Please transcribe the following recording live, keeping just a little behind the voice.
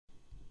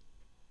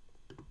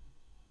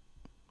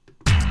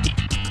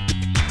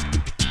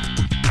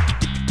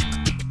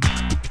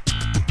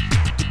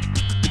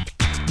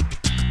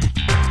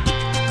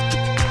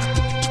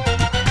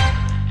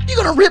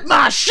gonna rip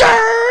my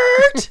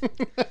shirt.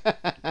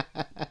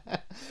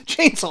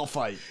 Chainsaw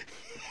fight.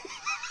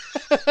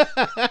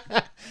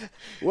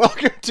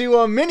 Welcome to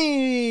a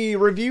mini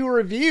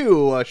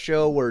review, a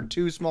show where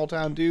two small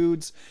town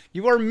dudes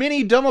give our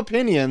mini dumb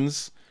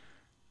opinions.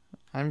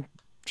 I'm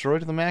Troy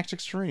to the max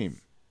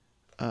extreme.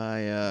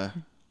 I'm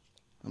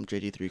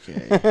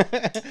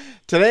JD3K.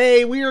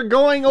 Today we are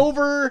going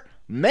over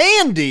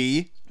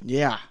Mandy.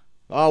 Yeah.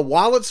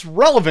 While it's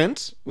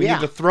relevant, we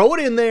need to throw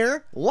it in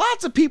there.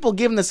 Lots of people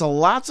giving this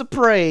lots of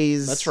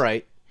praise. That's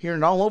right.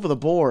 Hearing it all over the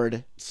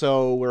board.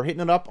 So we're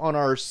hitting it up on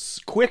our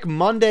quick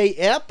Monday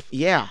ep.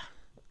 Yeah.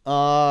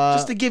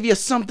 Just to give you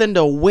something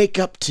to wake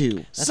up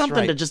to.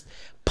 Something to just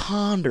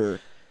ponder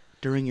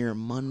during your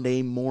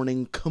Monday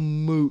morning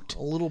commute.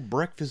 A little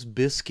breakfast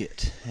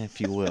biscuit, if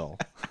you will.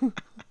 Got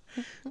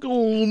a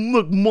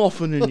little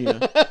McMuffin in you.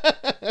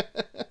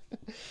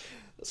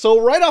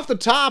 So right off the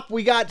top,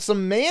 we got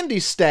some Mandy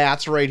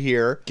stats right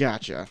here.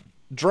 Gotcha.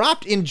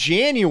 Dropped in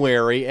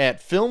January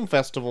at film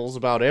festivals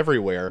about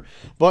everywhere.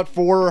 But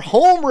for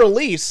home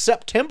release,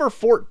 September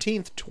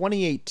 14th,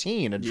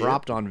 2018, it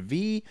dropped on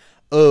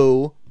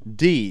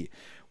VOD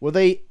with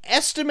a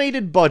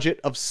estimated budget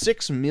of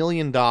 $6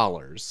 million.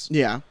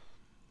 Yeah.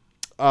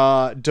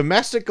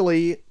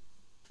 Domestically,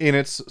 in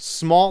its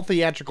small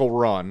theatrical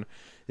run,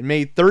 it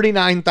made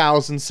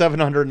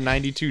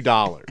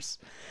 $39,792.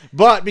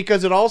 But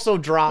because it also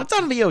dropped...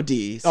 It's on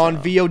VOD. So. On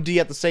VOD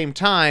at the same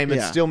time,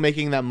 it's still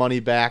making that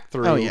money back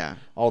through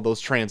all those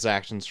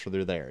transactions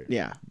through there.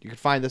 Yeah. You can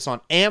find this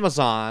on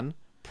Amazon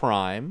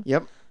Prime.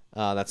 Yep.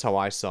 That's how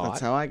I saw it.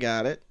 That's how I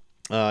got it.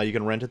 You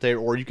can rent it there,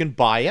 or you can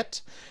buy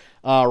it.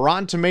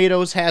 Rotten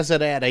Tomatoes has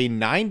it at a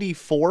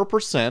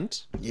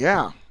 94%.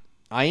 Yeah.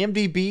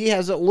 IMDb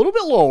has it a little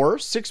bit lower,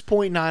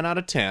 6.9 out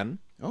of 10.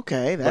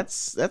 Okay,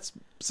 that's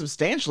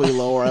substantially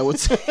lower, I would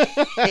say.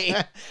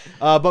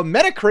 But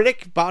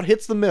Metacritic about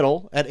hits the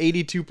middle at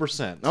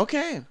 82%.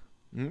 Okay.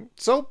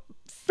 So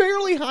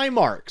fairly high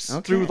marks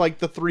through like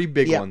the three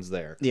big ones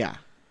there. Yeah.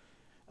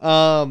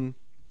 But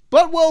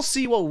we'll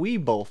see what we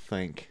both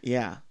think.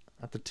 Yeah.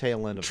 At the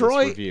tail end of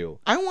Troy, this review.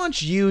 I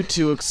want you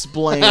to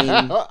explain.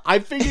 I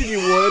figured you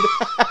would.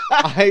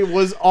 I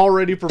was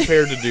already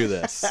prepared to do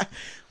this.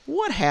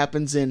 What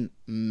happens in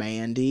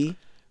Mandy?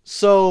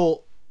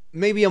 So,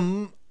 maybe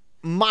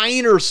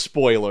minor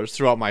spoilers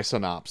throughout my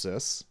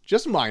synopsis.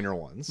 Just minor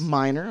ones.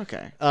 Minor,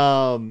 okay.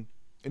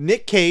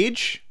 Nick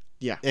Cage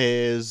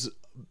is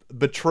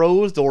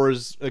betrothed or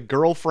is a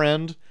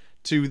girlfriend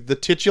to the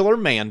titular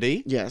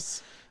Mandy.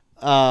 Yes.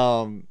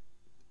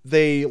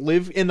 They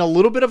live in a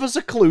little bit of a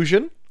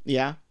seclusion.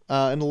 Yeah.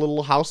 In a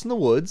little house in the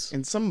woods.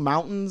 In some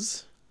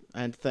mountains,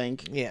 I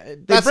think. Yeah.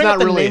 That's not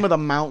really the name of the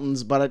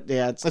mountains, but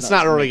it's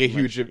not really a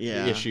huge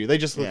issue. They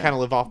just kind of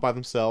live off by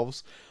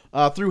themselves.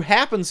 Through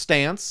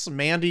happenstance,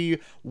 Mandy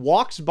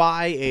walks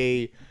by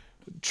a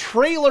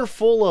trailer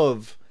full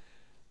of...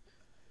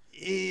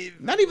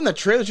 not even the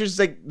trailer, she's just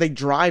like, they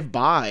drive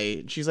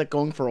by. She's like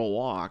going for a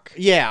walk.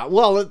 Yeah,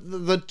 well,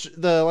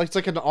 it's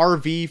like an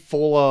RV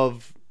full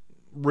of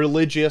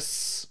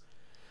religious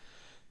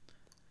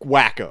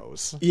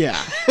wackos.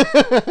 Yeah.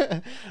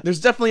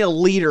 There's definitely a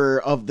leader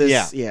of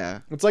this.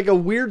 Yeah. It's like a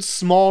weird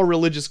small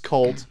religious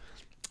cult,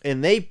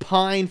 and they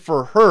pine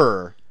for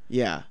her.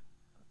 Yeah.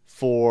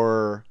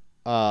 For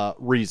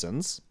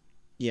reasons.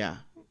 Yeah.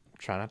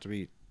 Try not to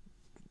be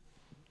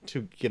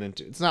to get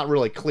into. It's not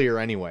really clear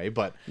anyway,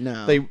 but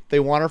no. They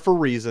want her for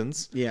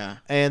reasons. Yeah.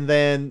 And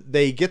then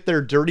they get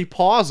their dirty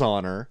paws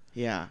on her.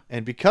 Yeah.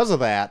 And because of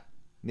that,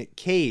 Nick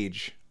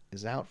Cage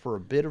is out for a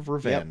bit of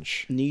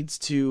revenge. Yep. Needs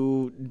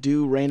to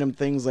do random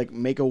things like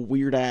make a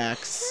weird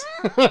axe,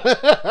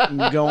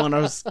 and go on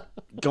a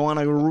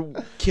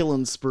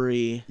killing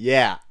spree.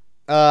 Yeah.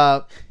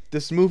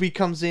 This movie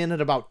comes in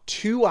at about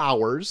 2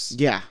 hours.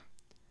 Yeah.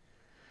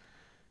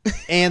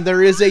 And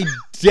there is a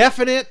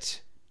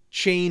definite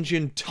change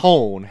in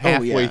tone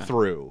halfway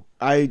through.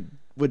 I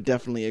would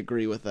definitely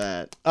agree with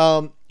that.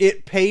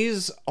 It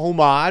pays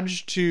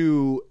homage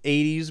to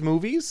 80s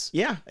movies.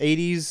 Yeah.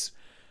 80s,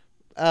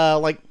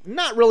 like,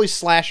 not really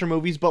slasher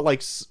movies, but,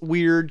 like,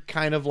 weird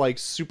kind of, like,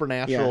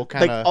 supernatural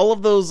kind of... Like, all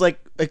of those, like,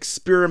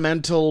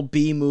 experimental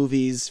B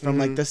movies from,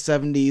 like, the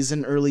 70s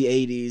and early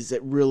 80s,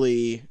 it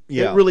really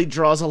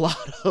draws a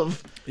lot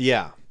of...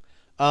 Yeah.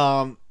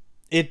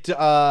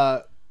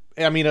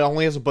 It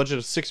only has a budget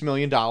of $6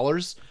 million,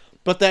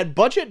 but that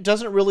budget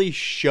doesn't really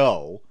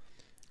show.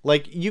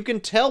 Like, you can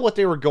tell what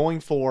they were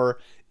going for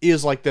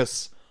is, like,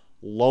 this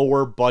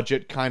lower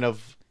budget kind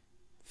of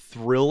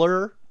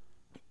thriller.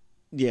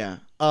 Yeah.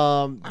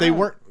 They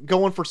weren't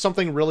going for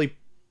something really,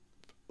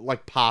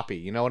 like, poppy,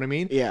 you know what I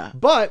mean? Yeah.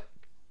 But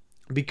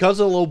because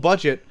of the low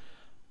budget,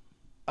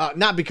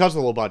 not because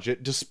of the low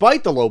budget,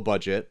 despite the low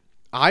budget,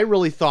 I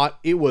really thought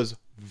it was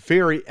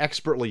very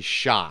expertly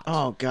shot.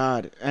 Oh,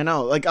 God. I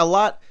know. Like, a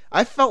lot...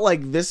 I felt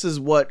like this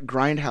is what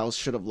Grindhouse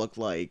should have looked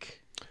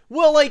like.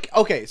 Well, like,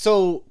 okay,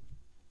 so...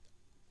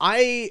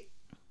 I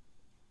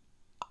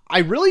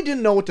really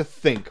didn't know what to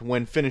think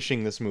when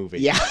finishing this movie.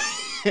 Yeah.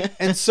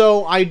 And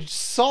so I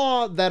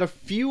saw that a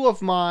few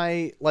of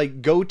my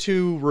like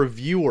go-to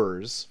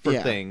reviewers for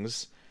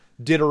things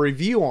did a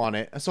review on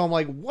it. So I'm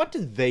like, what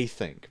did they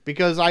think?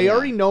 Because I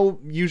already know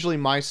usually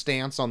my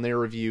stance on their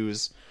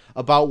reviews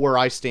about where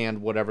I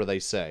stand, whatever they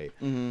say.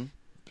 Mm-hmm.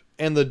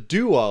 And the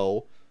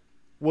duo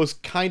was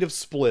kind of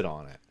split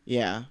on it.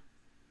 Yeah.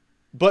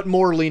 But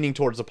more leaning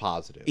towards the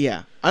positive.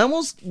 Yeah. I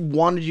almost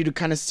wanted you to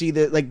kind of see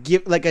the, like,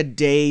 give, like, a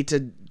day to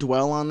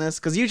dwell on this.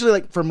 Because usually,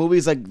 like, for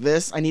movies like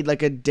this, I need,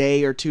 like, a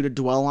day or two to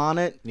dwell on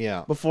it.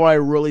 Yeah. Before I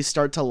really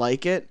start to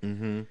like it.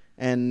 Mm-hmm.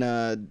 And,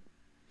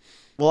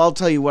 well, I'll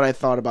tell you what I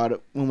thought about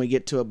it when we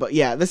get to it. But,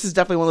 yeah, this is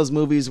definitely one of those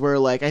movies where,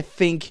 like, I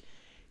think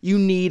you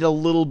need a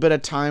little bit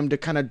of time to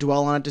kind of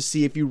dwell on it to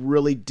see if you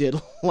really did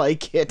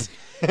like it.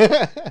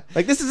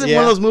 Like, this isn't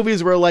one of those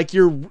movies where, like,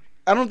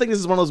 I don't think this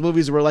is one of those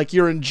movies where, like,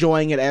 you're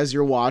enjoying it as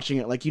you're watching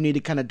it. Like, you need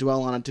to kind of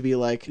dwell on it to be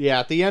like... Yeah,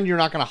 at the end, you're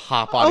not going to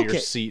hop out of your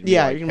seat and be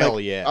you're like, gonna hell be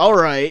like, yeah. All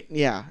right,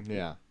 yeah.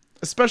 Yeah.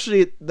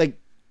 Especially, like,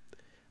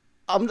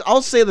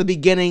 I'll say the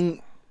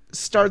beginning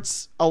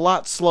starts a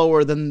lot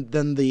slower than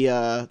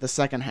the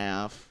second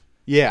half.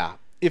 Yeah.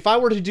 If I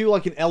were to do,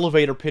 like, an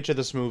elevator pitch of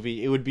this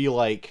movie, it would be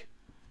like...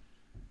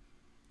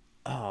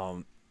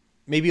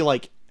 maybe,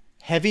 like,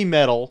 Heavy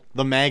Metal,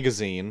 the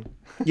magazine...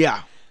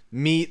 Yeah.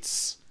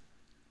 meets...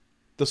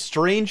 The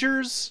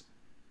Strangers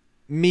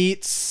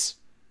meets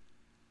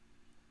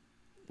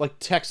like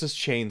Texas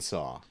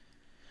Chainsaw.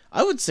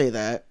 I would say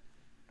that.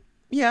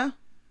 Yeah.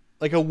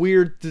 Like a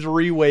weird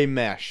three-way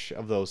mesh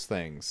of those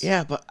things.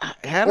 Yeah, but I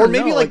don't or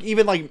maybe know, like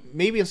even like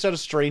maybe instead of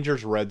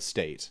Strangers, Red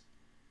State.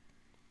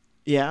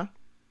 Yeah.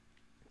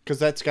 Because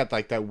that's got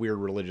like that weird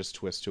religious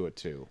twist to it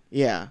too.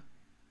 Yeah.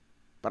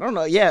 But I don't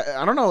know. Yeah,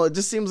 I don't know. It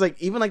just seems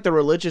like even like the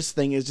religious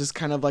thing is just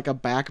kind of like a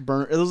back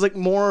burner. It was like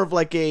more of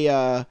like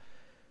a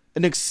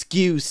an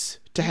excuse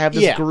to have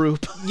this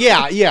group.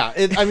 Yeah.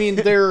 I mean,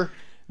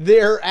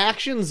 their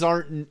actions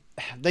aren't.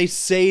 They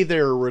say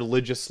they're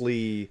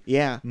religiously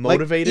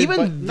motivated, like,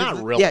 but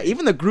not really. Yeah,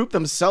 even the group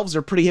themselves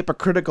are pretty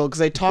hypocritical because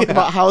they talk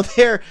about how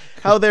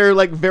they're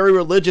like very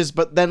religious,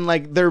 but then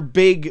like their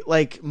big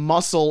like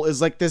muscle is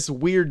like this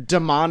weird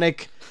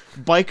demonic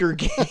biker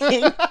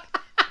gang.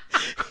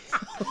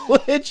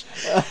 Which,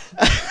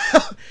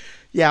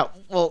 yeah,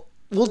 well.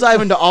 We'll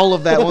dive into all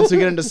of that once we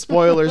get into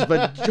spoilers,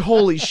 but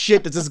holy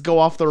shit, does this go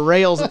off the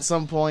rails at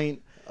some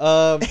point?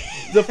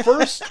 The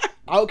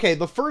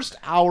first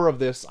hour of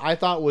this I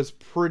thought was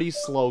pretty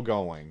slow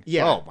going.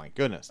 Yeah. Oh my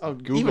goodness. Oh,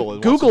 Google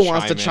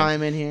wants to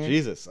chime in here.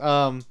 Jesus.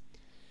 And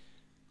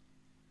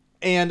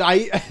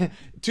I,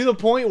 to the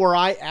point where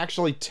I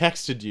actually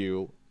texted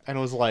you and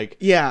was like,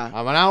 yeah,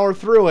 I'm an hour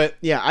through it.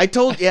 Yeah, I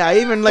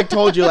even like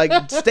told you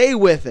like stay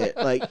with it.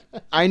 Like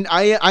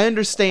I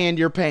understand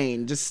your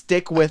pain. Just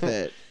stick with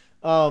it.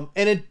 And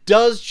it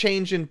does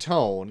change in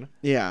tone.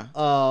 Yeah.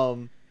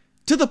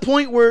 To the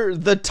point where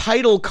the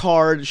title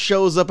card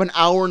shows up an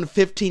hour and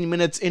 15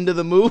 minutes into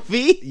the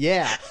movie.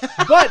 Yeah.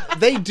 But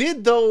they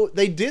did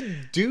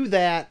do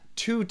that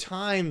 2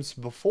 times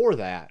before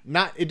that.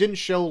 It didn't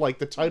show like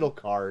the title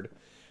card,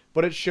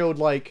 but it showed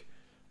like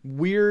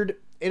weird,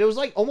 it was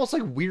like almost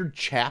like weird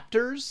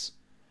chapters.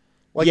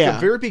 Like the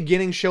very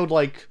beginning showed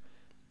like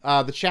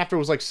the chapter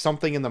was like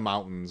something in the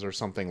mountains or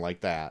something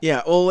like that.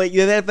 Yeah, well, like, they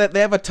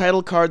have a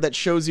title card that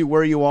shows you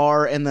where you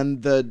are and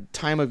then the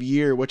time of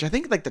year, which I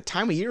think like the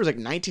time of year is like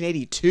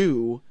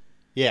 1982.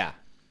 Yeah.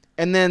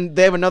 And then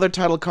they have another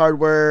title card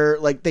where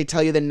like they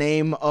tell you the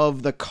name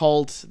of the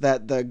cult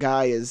that the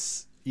guy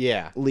is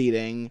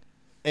leading.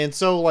 And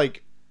so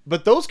like,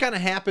 but those kind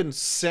of happen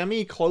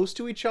semi close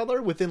to each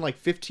other within like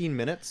 15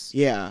 minutes.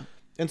 Yeah.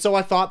 And so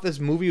I thought this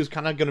movie was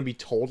kind of going to be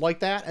told like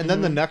that. And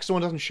then the next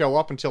one doesn't show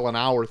up until an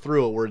hour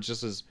through it where it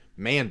just is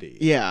Mandy.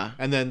 Yeah.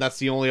 And then that's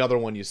the only other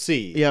one you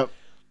see. Yep.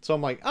 So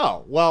I'm like,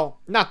 oh, well,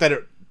 not that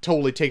it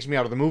totally takes me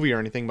out of the movie or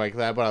anything like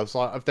that, but I was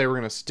like, if they were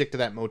going to stick to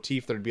that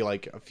motif, there'd be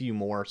like a few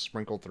more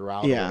sprinkled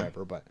throughout or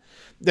whatever. But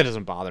that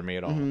doesn't bother me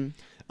at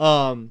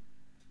all.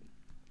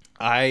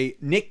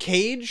 Nick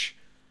Cage,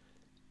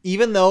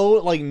 even though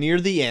like near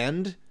the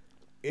end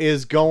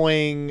is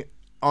going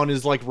on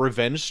his like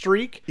revenge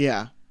streak.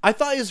 Yeah. I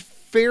thought he was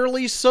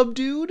fairly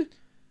subdued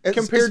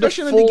compared to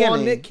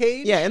full-on Nick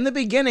Cage. Yeah, in the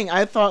beginning,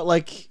 I thought,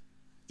 like,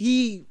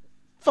 he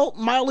felt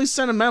mildly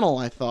sentimental,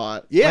 I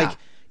thought. Yeah. Like,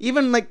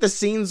 even, like, the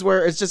scenes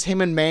where it's just him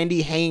and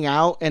Mandy hanging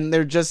out, and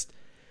they're just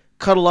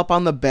cuddle up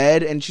on the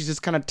bed, and she's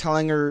just kind of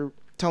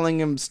telling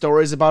him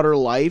stories about her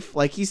life.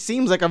 Like, he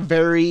seems like a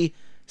very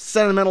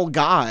sentimental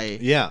guy.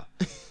 Yeah.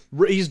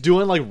 He's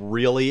doing, like,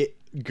 really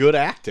good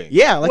acting.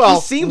 Yeah, like he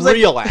seems like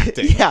real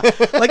acting. Yeah,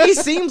 like he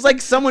seems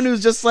like someone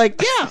who's just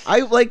like, yeah,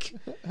 I like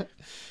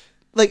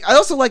I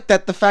also like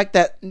that the fact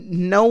that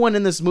no one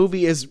in this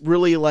movie is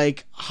really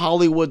like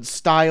Hollywood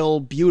style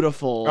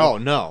beautiful. Oh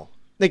no,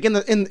 like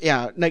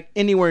like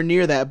anywhere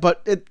near that.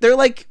 But they're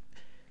like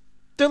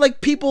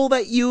people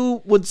that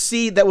you would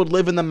see that would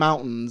live in the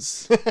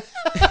mountains.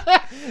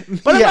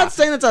 But I'm not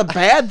saying it's a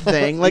bad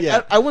thing. Like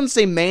I wouldn't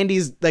say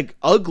Mandy's like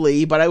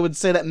ugly, but I would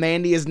say that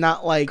Mandy is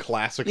not like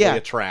classically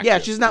attractive. Yeah,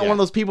 she's not one of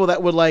those people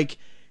that would like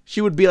she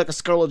would be like a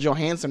Scarlett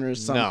Johansson or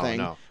something.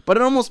 No. But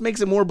it almost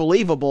makes it more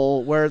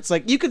believable, where it's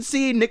like you could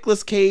see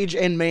Nicolas Cage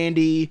and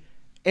Mandy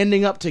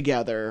ending up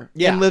together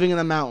and living in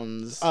the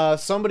mountains.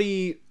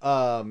 Somebody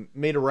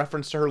made a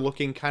reference to her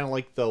looking kind of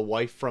like the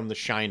wife from The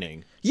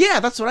Shining.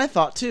 Yeah, that's what I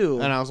thought too.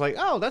 And I was like,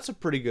 oh, that's a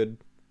pretty good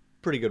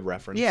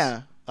reference.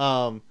 Yeah.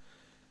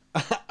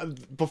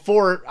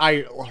 Before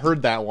I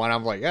heard that one,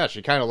 I'm like, yeah,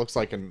 she kind of looks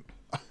like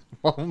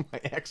one of my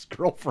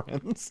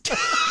ex-girlfriends.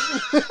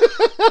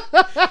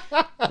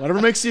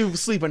 Whatever makes you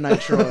sleep at night,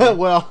 Troy.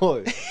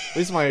 Well, at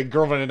least my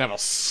girlfriend didn't have a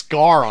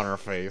scar on her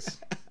face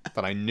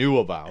that I knew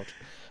about.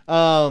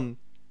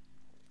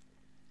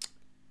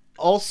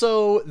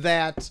 Also,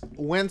 that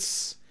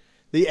once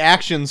the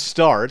action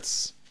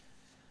starts,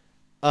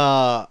 maybe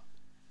I'll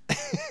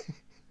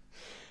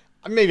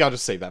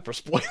just save that for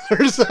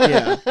spoilers.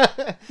 Yeah,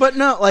 but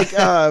no, like,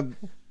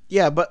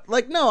 yeah, but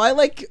like, no, I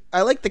like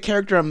the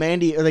character of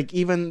Mandy. Like,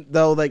 even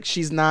though like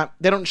she's not,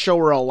 they don't show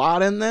her a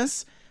lot in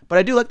this, but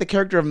I do like the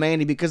character of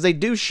Mandy because they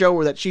do show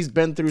her that she's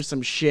been through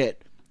some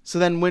shit. So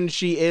then when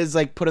she is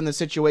like put in the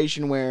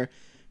situation where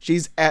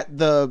she's at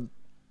the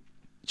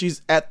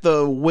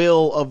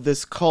will of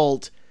this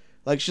cult,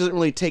 like she doesn't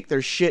really take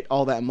their shit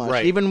all that much.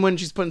 Right. Even when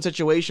she's put in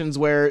situations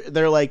where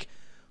they're like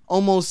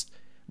almost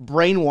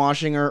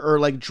brainwashing her or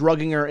like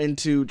drugging her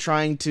into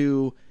trying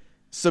to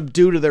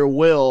subdue to their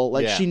will,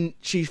 like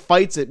she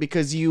fights it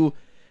because you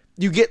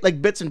get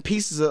like bits and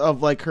pieces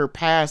of like her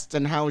past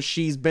and how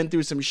she's been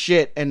through some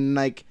shit and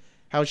like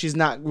how she's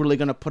not really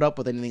gonna put up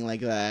with anything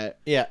like that.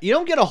 Yeah, you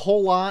don't get a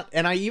whole lot,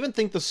 and I even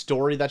think the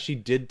story that she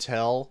did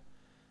tell,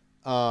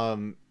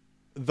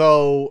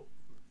 though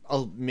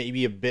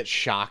maybe a bit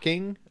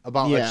shocking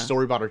about like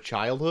story about her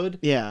childhood.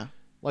 Yeah.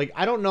 Like,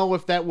 I don't know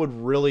if that would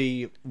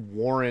really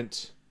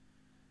warrant,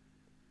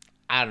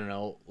 I don't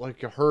know, like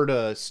her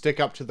to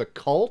stick up to the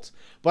cult.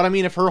 But I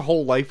mean, if her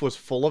whole life was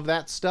full of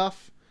that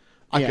stuff,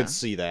 I could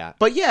see that.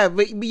 But yeah,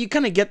 but you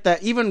kind of get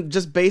that even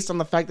just based on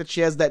the fact that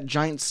she has that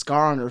giant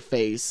scar on her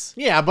face.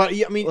 Yeah, but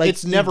I mean, like,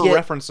 it's never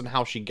referenced on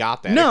how she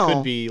got that. No, it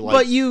could be like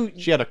but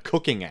she had a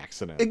cooking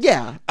accident.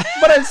 Yeah,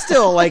 but it's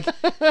still like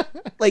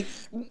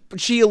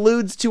she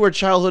alludes to her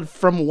childhood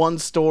from one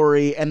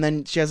story, and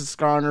then she has a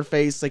scar on her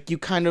face. Like, you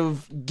kind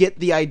of get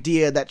the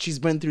idea that she's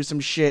been through some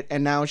shit,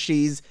 and now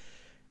she's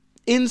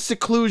in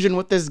seclusion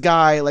with this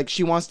guy. Like,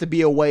 she wants to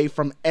be away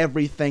from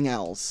everything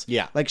else.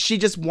 Yeah. Like, she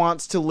just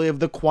wants to live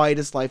the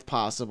quietest life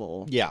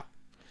possible. Yeah.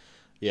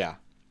 Yeah.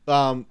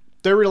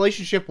 Their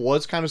relationship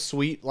was kind of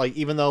sweet. Like,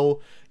 even though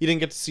you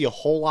didn't get to see a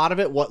whole lot of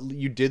it, what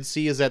you did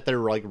see is that they're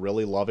like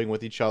really loving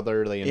with each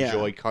other. They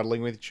enjoy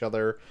cuddling with each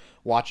other,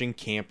 watching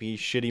campy,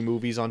 shitty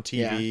movies on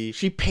TV. Yeah.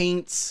 She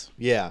paints.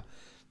 Yeah.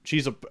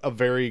 She's a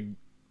very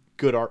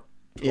good art.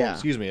 Yeah.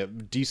 Excuse me, a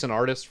decent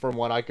artist from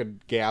what I could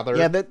gather.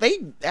 Yeah, that they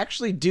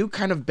actually do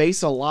kind of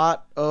base a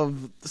lot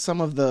of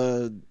some of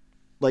the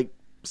like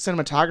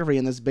cinematography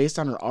in this based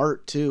on her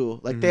art too.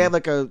 Like they have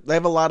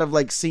a lot of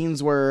like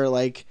scenes where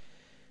like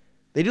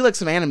they do like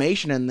some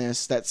animation in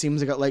this that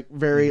seems like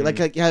very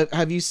like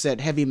have you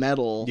said heavy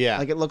metal? Yeah,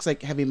 like it looks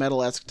like heavy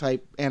metal-esque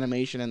type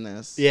animation in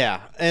this.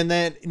 Yeah, and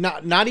then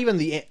not even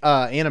the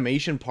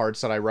animation parts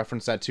that I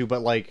referenced that to,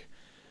 but like.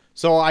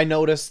 So I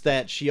noticed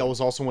that she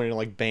was also wearing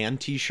like band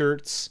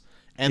T-shirts,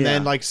 and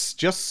then like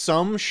just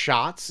some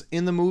shots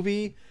in the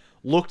movie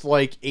looked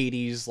like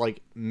 80s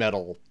like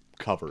metal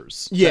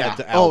covers. Yeah.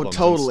 Oh,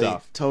 totally,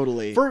 stuff.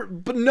 totally.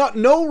 But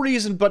no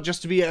reason, but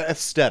just to be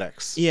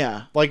aesthetics.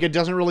 Yeah. Like, it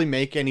doesn't really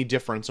make any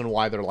difference on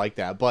why they're like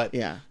that, but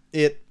yeah,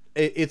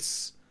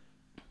 it's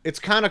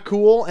kind of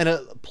cool, and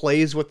it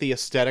plays with the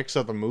aesthetics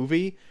of the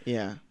movie.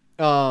 Yeah.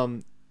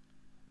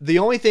 The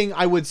only thing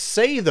I would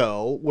say,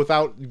 though,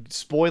 without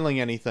spoiling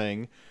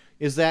anything,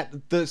 is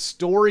that the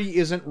story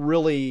isn't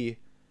really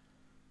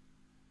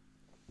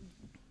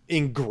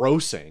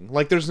engrossing.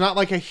 Like, there's not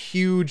like a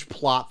huge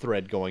plot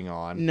thread going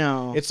on.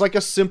 No. It's like a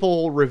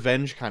simple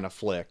revenge kind of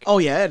flick. Oh,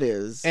 yeah, it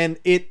is. And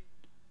if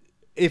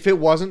it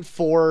wasn't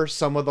for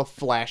some of the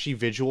flashy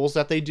visuals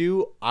that they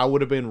do, I would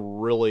have been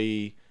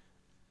really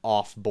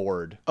off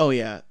board. Oh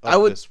yeah, I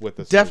would with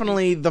this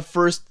definitely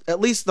movie. At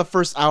least the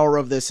first hour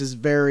of this is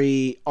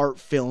very art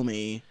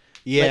filmy.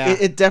 Yeah,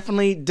 like, it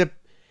definitely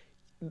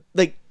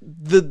like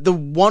the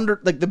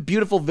wonder, like the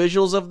beautiful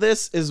visuals of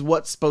this is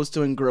what's supposed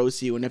to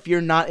engross you. And if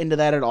you're not into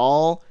that at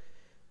all,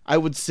 I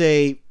would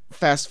say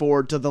fast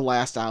forward to the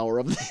last hour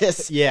of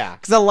this. Yeah,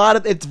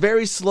 because it's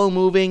very slow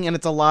moving and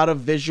it's a lot of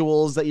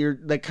visuals that you're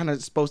like kind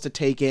of supposed to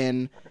take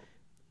in,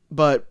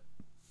 but.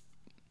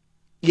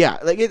 Yeah,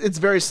 like it's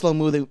very slow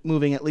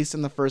moving, at least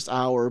in the first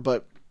hour,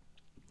 but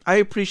I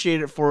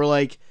appreciate it for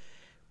like,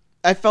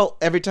 I felt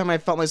every time I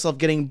felt myself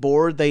getting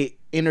bored, they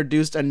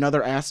introduced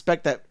another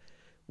aspect that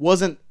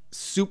wasn't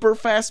super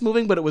fast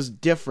moving, but it was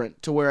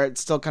different to where it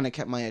still kind of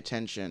kept my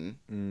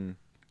attention.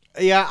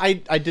 Yeah,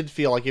 I did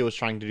feel like it was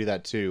trying to do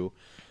that too.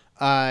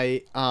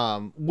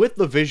 With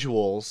the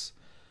visuals,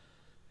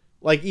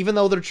 like even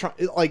though they're trying,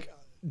 like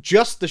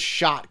just the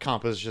shot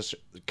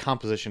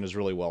composition is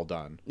really well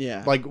done.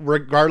 Yeah. Like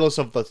regardless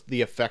of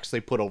the effects they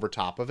put over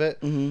top of it,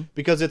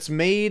 because it's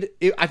made.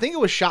 I think it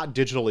was shot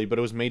digitally, but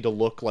it was made to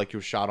look like it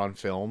was shot on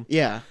film.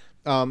 Yeah.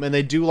 And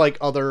they do like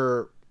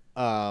other.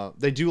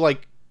 They do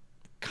like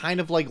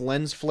kind of like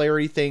lens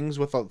flare-y things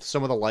with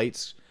some of the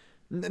lights.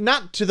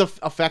 Not to the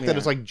effect that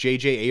it's like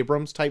J.J.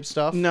 Abrams type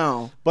stuff.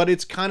 No. But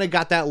it's kind of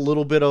got that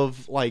little bit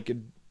of like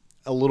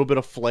a little bit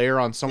of flare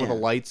on some of the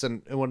lights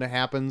and when it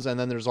happens. And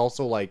then there's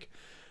also like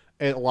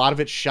a lot of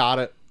it shot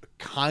at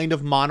kind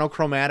of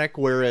monochromatic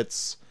where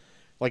it's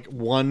like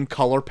one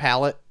color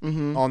palette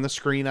on the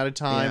screen at a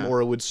time,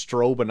 or it would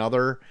strobe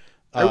another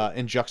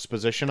in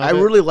juxtaposition of I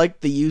it. really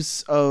like the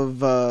use of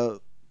the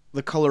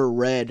color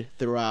red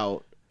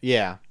throughout.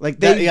 Yeah. Like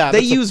they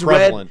use red.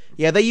 prevalent.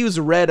 Yeah, they use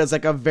red as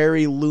like a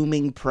very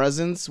looming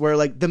presence where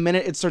like the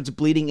minute it starts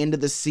bleeding into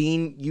the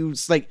scene, you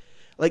like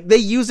they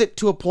use it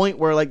to a point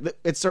where like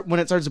when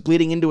it starts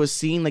bleeding into a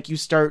scene, like you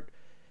start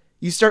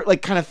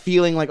like kind of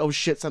feeling like, oh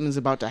shit, something's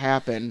about to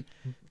happen,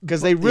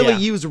 because they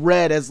really use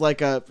red as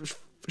like a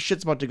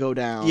shit's about to go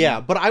down. Yeah,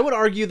 but I would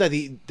argue that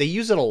they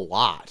use it a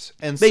lot,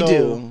 and they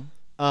do.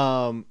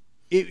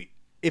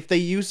 If they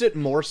use it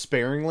more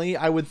sparingly,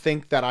 I would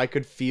think that I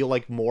could feel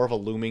like more of a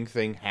looming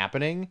thing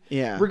happening.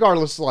 Yeah.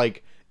 Regardless,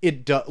 like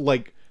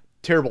like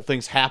terrible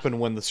things happen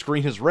when the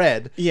screen is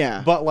red.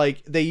 Yeah. But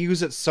like they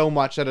use it so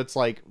much that it's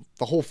like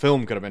the whole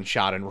film could have been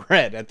shot in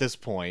red at this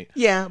point.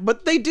 Yeah,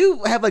 but they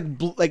do have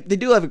they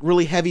do have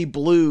really heavy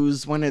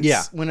blues when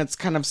it's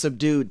kind of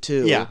subdued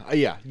too.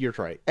 Yeah, you're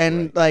right.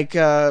 And like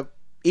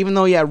even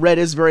though red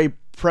is very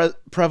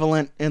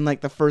prevalent in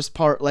like the first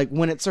part, like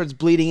when it starts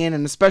bleeding in,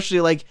 and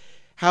especially like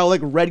how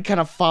like red kind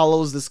of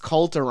follows this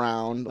cult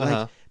around,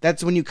 like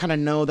that's when you kind of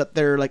know that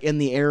they're like in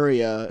the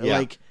area.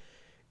 Like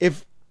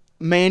if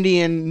Mandy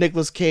and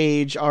Nicolas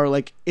Cage are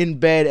like in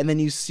bed and then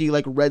you see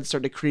like red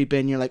start to creep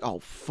in, you're like, oh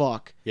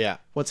fuck,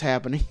 what's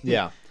happening?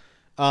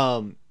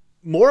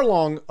 More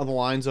along the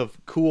lines of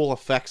cool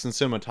effects and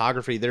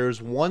cinematography,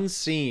 there's one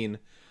scene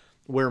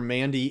where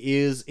Mandy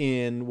is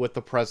in with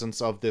the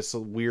presence of this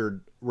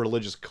weird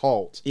religious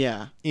cult.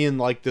 In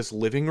like this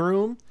living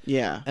room.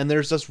 And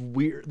there's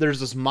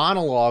this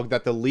monologue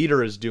that the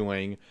leader is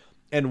doing,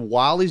 and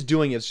while he's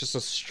doing it, it's just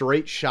a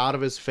straight shot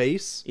of his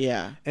face.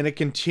 And it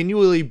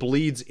continually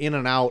bleeds in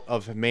and out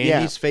of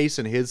Mandy's face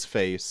and his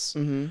face.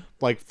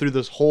 Like through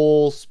this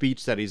whole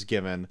speech that he's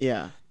given.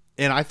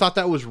 And I thought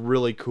that was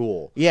really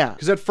cool.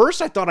 Because at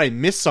first I thought I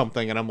missed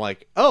something, and I'm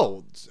like,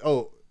 oh,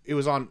 it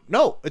was on.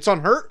 No, it's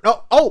on her.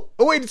 No, oh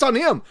wait, it's on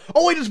him.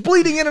 Oh wait, it's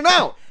bleeding in and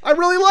out. I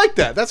really like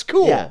that. That's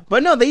cool.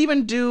 But no, they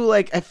even do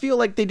like, I feel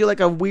like they do like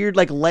a weird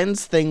like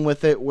lens thing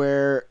with it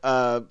where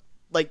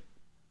like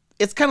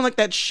it's kind of like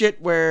that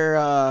shit where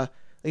like,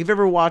 if you've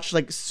ever watched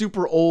like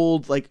super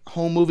old like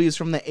home movies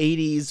from the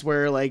 80s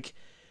where like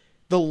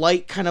the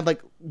light kind of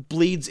like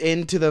bleeds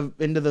into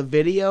the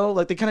video,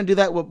 like they kind of do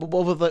that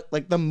with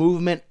like the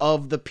movement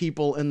of the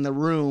people in the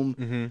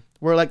room,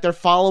 where like they're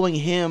following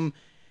him,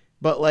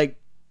 but like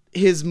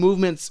his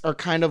movements are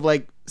kind of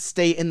like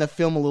stay in the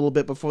film a little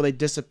bit before they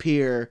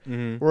disappear.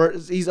 Where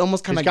he's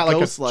almost kind of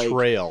ghost-like. Like a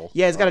trail.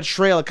 Yeah, he's got a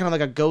trail, kind of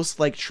like a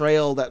ghost-like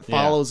trail that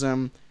follows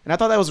him. And I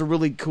thought that was a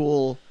really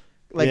cool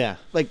like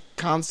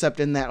concept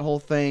in that whole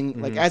thing.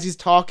 Like as he's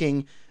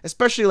talking,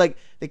 especially like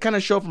they kind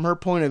of show from her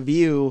point of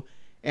view.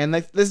 And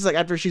this is like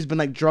after she's been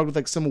like drugged with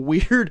like some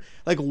weird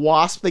like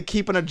wasp they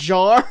keep in a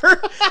jar.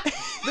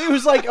 It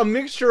was like a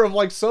mixture of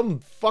like some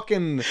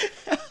fucking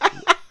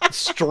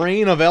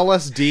strain of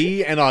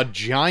LSD and a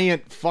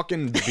giant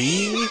fucking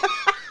bee.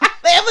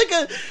 They have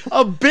like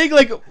a big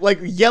like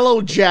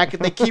yellow jacket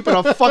they keep in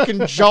a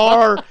fucking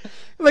jar,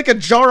 like a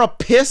jar of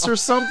piss or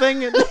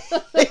something, and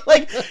they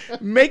like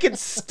make it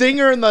sting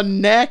her in the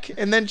neck,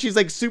 and then she's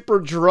like super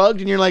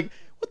drugged, and you're like,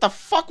 what the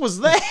fuck was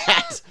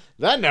that?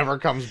 That never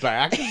comes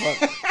back.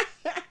 But,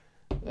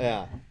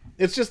 yeah,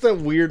 it's just that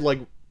weird like.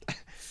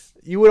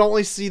 You would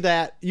only see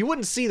that. You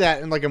wouldn't see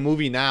that in like a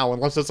movie now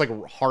unless it's like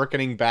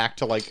harkening back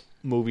to like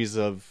movies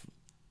of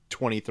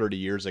 20, 30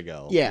 years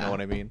ago. Yeah. You know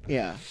what I mean?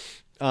 Yeah.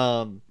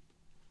 But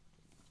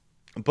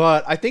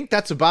I think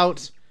that's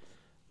about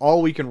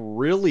all we can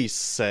really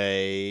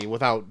say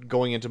without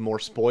going into more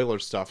spoiler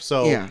stuff.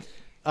 So,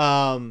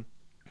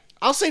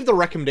 I'll save the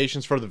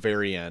recommendations for the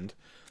very end.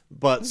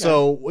 But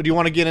so, do you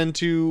want to get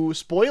into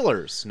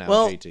spoilers now,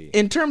 JT?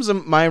 In terms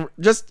of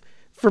just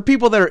for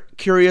people that are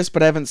curious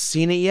but haven't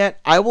seen it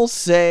yet, I will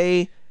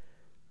say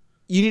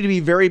you need to be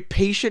very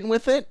patient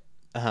with it.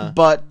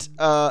 But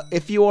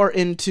if you are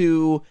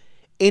into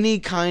any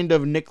kind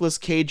of Nicolas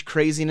Cage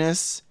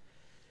craziness,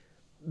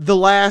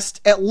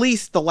 at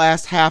least the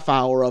last half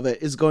hour of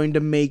it is going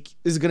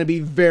to be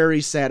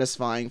very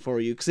satisfying for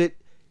you, because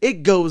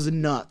it goes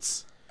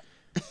nuts.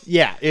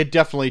 Yeah, it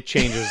definitely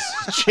changes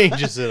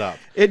it up.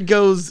 It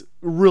goes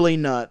really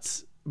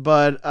nuts.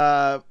 But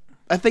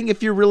I think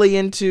if you're really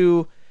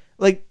into,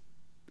 like,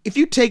 if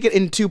you take it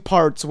in two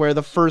parts where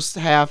the first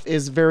half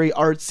is very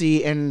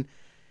artsy and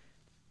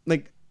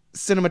like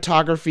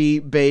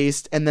cinematography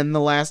based, and then the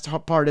last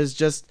part is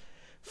just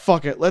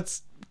fuck it,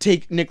 let's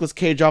take Nicolas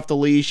Cage off the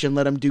leash and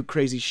let him do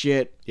crazy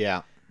shit.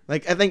 Yeah.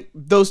 Like, I think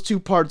those two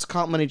parts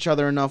complement each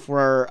other enough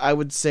where I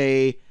would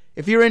say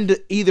if you're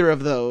into either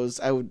of those,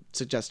 I would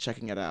suggest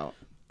checking it out.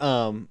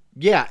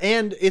 Yeah,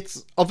 and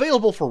it's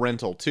available for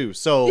rental too.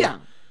 So Yeah.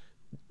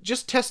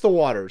 just test the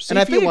waters. See And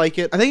if you like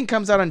it. I think it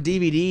comes out on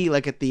DVD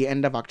like at the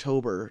end of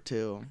October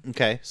too.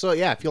 Okay. So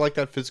yeah, if you like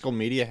that physical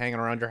media hanging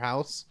around your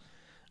house,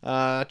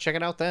 check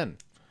it out then.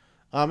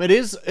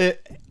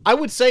 I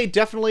would say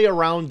definitely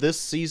around this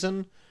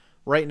season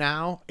right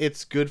now,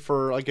 it's good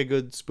for like a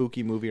good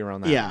spooky movie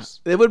around that. Yeah.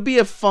 It would be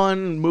a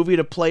fun movie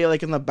to play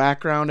like in the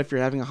background if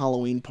you're having a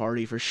Halloween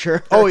party for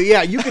sure. Oh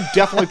yeah, you could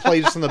definitely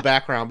play this in the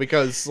background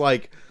because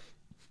like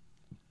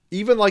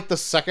even like the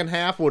second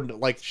half when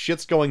like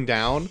shit's going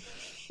down,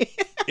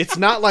 it's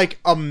not like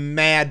a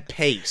mad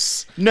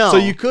pace. No. So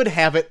you could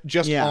have it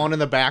just Yeah. on in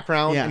the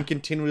background Yeah. and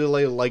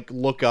continually like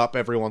look up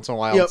every once in a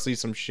while Yep. and see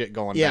some shit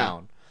going Yeah.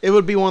 down. It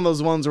would be one of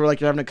those ones where like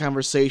you're having a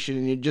conversation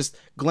and you just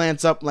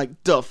glance up like,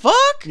 the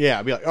fuck? Yeah,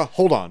 I'd be like, oh,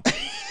 hold on.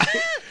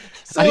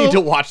 I need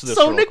to watch this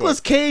So real Nicolas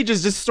quick. Cage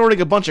is just snorting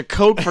a bunch of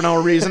coke for no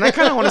reason. I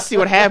kind of want to see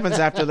what happens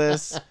after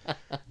this.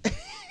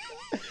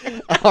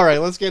 All right,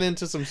 let's get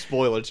into some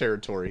spoiler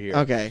territory here.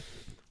 Okay.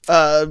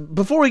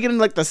 Before we get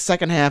into like the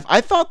second half, I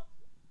thought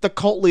the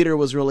cult leader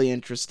was really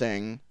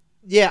interesting.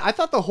 Yeah, I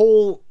thought the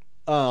whole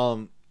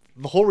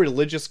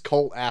religious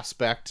cult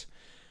aspect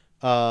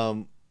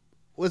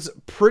was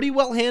pretty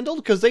well handled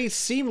because they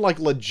seemed like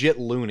legit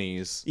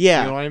loonies.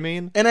 Yeah. You know what I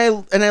mean? And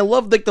I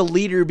loved like the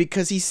leader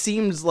because he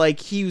seems like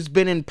he's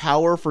been in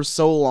power for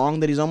so long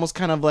that he's almost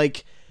kind of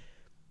like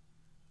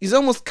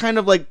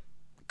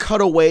cut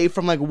away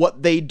from like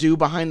what they do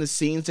behind the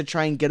scenes to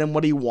try and get him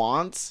what he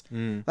wants.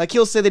 Like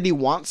he'll say that he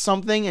wants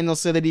something and he'll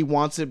say that he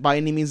wants it by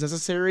any means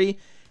necessary.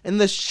 And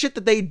the shit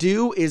that they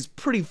do is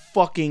pretty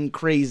fucking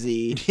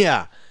crazy.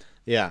 Yeah.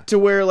 Yeah. To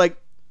where like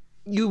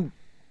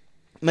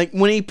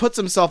when he puts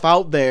himself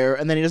out there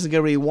and then he doesn't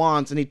get what he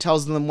wants and he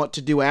tells them what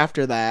to do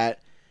after that,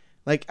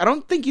 like I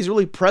don't think he's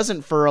really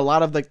present for a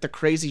lot of like the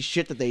crazy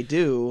shit that they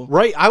do.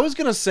 Right. I was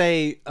gonna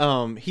say,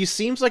 he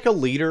seems like a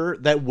leader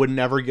that would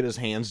never get his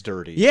hands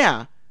dirty.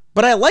 Yeah.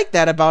 But I like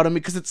that about him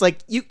because it's like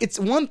it's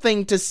one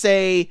thing to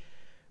say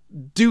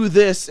do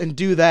this and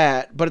do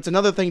that, but it's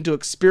another thing to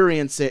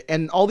experience it.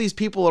 And all these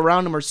people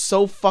around him are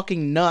so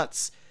fucking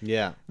nuts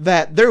Yeah.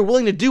 that they're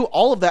willing to do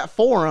all of that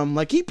for him.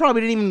 Like he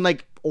probably didn't even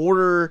like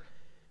order,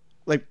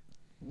 like,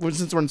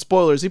 since we're in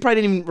spoilers, he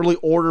probably didn't even really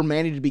order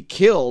Mandy to be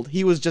killed.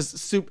 He was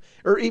just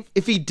or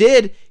if he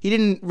did, he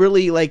didn't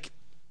really like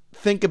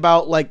think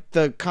about like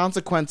the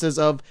consequences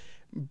of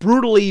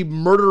brutally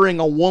murdering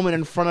a woman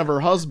in front of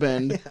her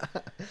husband.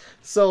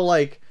 So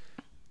like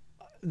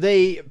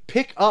they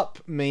pick up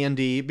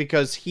Mandy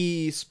because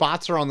he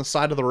spots her on the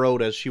side of the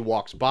road as she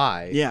walks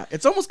by. Yeah,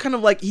 it's almost kind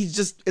of like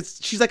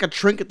she's like a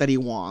trinket that he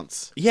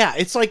wants. Yeah,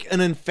 it's like an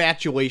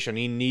infatuation.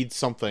 He needs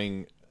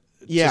something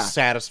to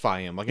satisfy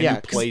him, like a new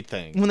 'cause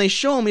plaything. When they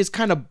show him, he's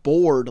kind of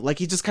bored. Like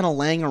he's just kind of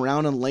laying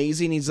around and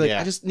lazy, and he's like,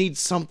 I just need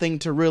something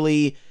to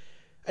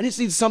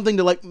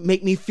like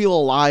make me feel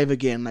alive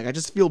again. Like I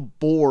just feel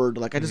bored.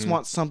 Like I just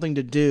want something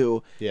to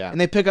do. Yeah.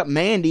 And they pick up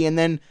Mandy, and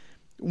then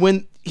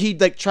when he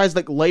like tries to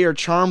like lay her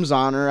charms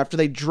on her after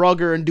they drug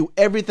her and do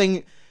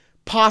everything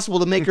possible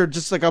to make her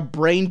just like a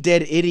brain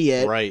dead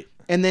idiot. Right.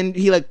 And then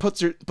he like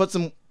puts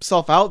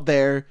himself out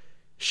there.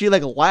 She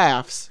like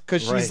laughs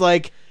because she's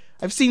like,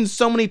 I've seen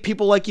so many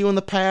people like you in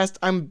the past.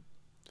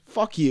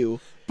 Fuck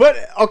you. But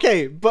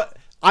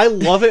I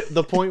love it,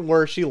 the point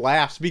where she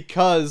laughs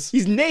because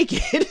He's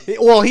naked.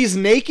 well, he's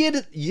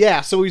naked, yeah,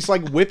 so he's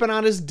like whipping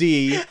on his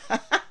D.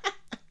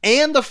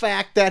 And the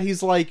fact that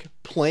he's like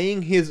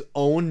playing his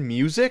own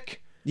music.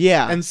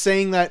 Yeah. And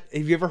saying that,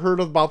 have you ever heard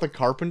about the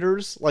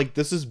Carpenters? Like,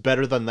 this is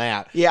better than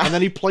that. Yeah. And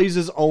then he plays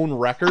his own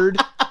record.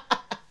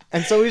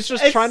 And so he's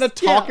just trying to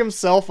talk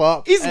himself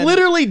up. He's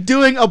literally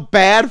doing a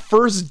bad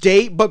first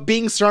date, but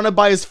being surrounded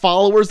by his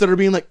followers that are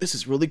being like, this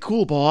is really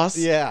cool, boss.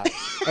 Yeah.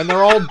 And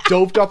they're all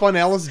doped up on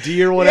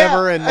LSD or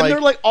whatever. Yeah, and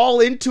they're like all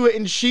into it.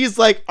 And she's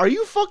like, are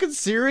you fucking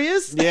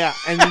serious? Yeah.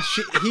 And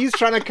he's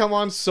trying to come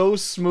on so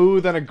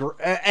smooth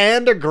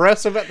and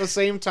aggressive at the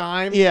same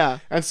time. Yeah.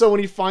 And so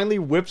when he finally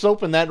whips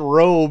open that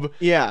robe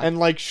and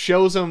like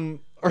shows her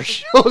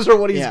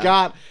what he's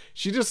got,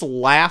 she just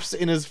laughs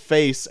in his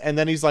face. And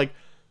then he's like,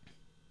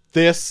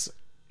 this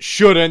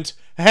shouldn't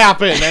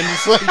happen, and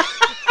it's like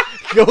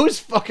goes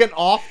fucking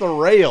off the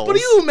rails. But do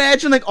you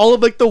imagine like all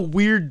of like the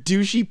weird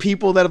douchey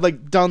people that have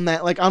like done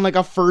that like on like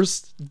a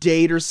first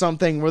date or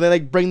something where they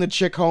like bring the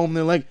chick home and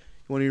they're like,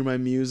 you want to hear my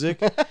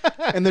music?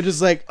 And they're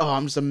just like, oh,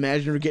 I'm just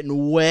imagining her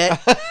getting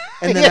wet.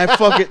 And then I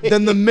fuck it.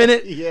 Then the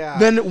minute,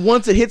 then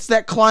once it hits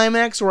that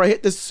climax where I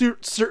hit this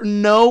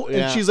certain note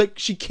and she's like,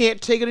 she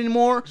can't take it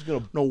anymore. She's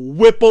gonna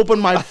whip open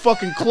my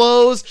fucking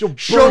clothes,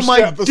 show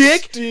my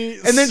dick,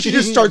 and then she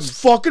just starts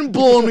fucking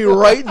blowing me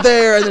right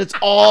there. And then it's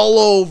all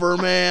over,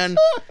 man.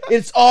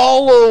 It's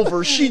all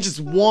over. She just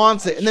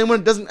wants it. And then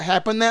when it doesn't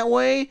happen that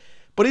way,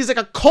 but he's like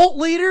a cult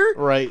leader,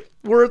 right?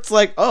 Where it's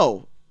like,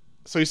 oh,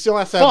 So he still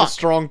has to have a Fuck.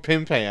 strong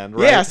pimp hand,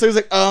 right? Yeah, so he's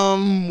like,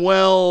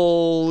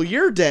 well,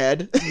 you're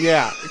dead.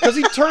 Yeah, because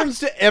he turns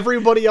to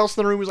everybody else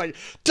in the room. He's like,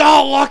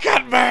 "Don't look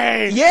at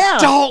me! Yeah.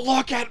 Don't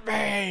look at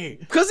me!"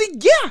 Because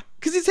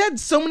he's had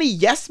so many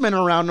yes men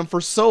around him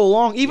for so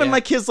long. Even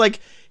Yeah.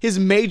 his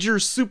major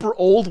super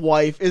old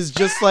wife is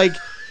just like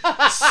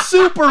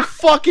super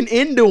fucking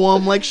into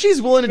him. Like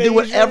she's willing to do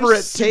whatever it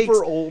takes.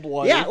 Super old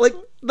wife. Yeah, like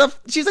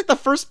she's like the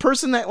first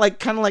person that like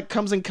kind of like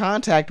comes in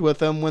contact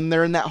with him when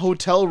they're in that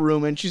hotel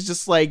room, and she's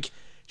just like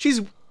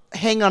she's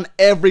hang on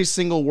every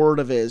single word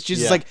of his. She's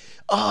just like,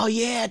 oh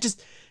yeah,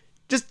 just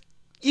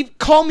you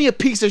call me a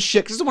piece of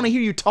shit 'cause I just want to hear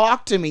you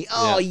talk to me.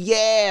 Oh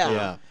yeah.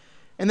 Yeah.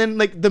 And then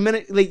like the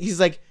minute like he's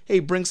like, hey,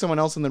 bring someone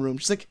else in the room.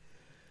 She's like,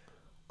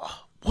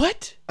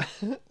 what?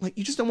 Like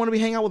you just don't want to be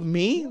hanging out with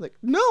me? Like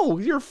no,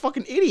 you're a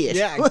fucking idiot.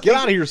 Yeah, Like, get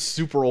out of here,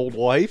 super old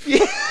wife.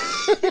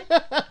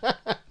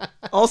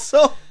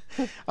 Also,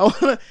 I want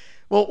to.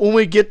 Well, when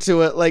we get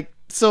to it, like,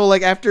 so,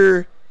 like,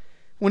 after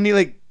when he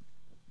like,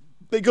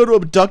 they go to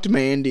abduct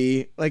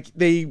Mandy, like,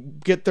 they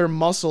get their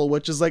muscle,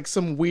 which is like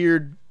some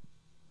weird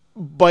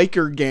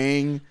biker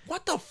gang.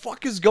 What the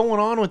fuck is going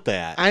on with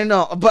that? I don't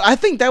know, but I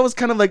think that was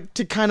kind of like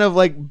to kind of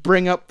like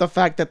bring up the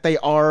fact that they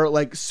are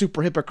like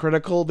super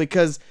hypocritical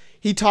because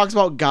he talks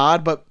about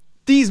God, but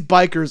these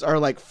bikers are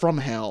like from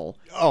hell.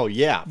 Oh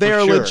yeah, They for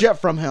are sure. legit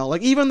from hell.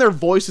 Like even their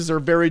voices are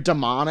very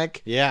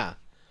demonic. Yeah,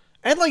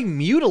 and like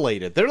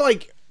mutilated. They're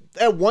like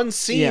at one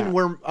scene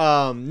where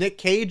Nick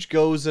Cage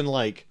goes and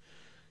like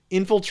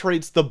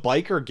infiltrates the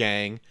biker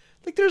gang.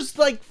 Like there's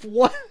like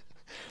one.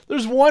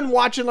 There's one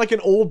watching like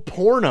an old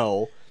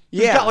porno.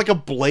 He's got like a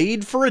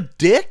blade for a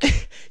dick.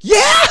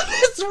 Yeah,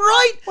 that's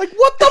right. Like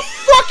what the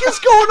fuck is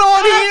going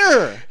on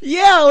here?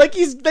 Yeah, like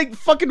he's like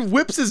fucking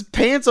whips his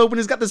pants open.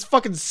 He's got this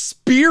fucking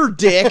spear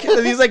dick,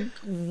 and he's like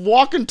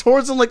walking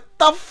towards him. Like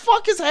the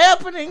fuck is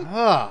happening?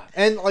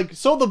 And like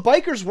so, the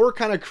bikers were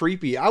kind of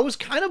creepy. I was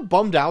kind of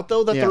bummed out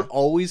though that Yeah. they're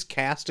always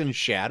cast in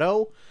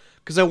shadow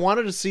because I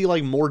wanted to see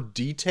like more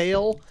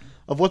detail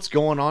of what's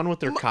going on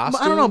with their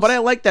costumes. I don't know, but I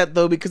like that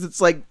though because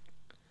it's like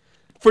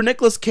for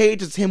Nicolas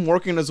Cage, it's him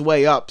working his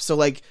way up. So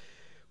like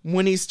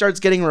when he starts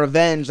getting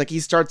revenge, like he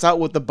starts out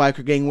with the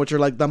biker gang, which are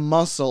like the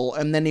muscle,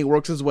 and then he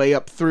works his way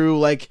up through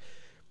like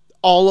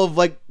all of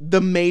like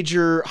the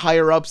major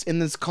higher ups in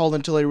this cult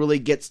until he really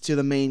gets to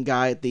the main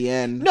guy at the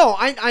end. No,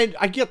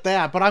 I get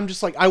that, but I'm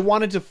just like I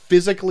wanted to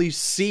physically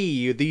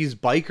see these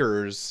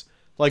bikers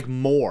like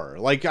more.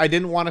 Like I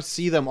didn't want to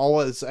see them all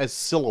as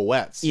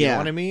silhouettes. You know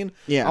what I mean?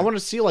 Yeah. I want to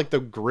see like the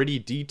gritty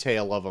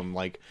detail of them,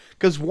 like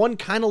because one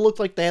kind of looked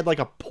like they had like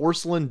a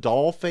porcelain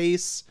doll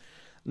face.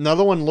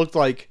 Another one looked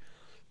like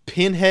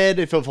Pinhead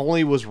if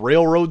only was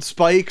railroad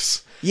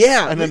spikes.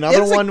 Yeah, And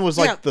another it's one was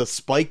yeah. like the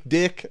spike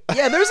dick.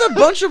 Yeah, there's a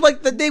bunch of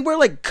like that they wear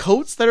like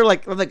coats that are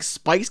like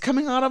spikes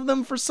coming out of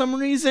them for some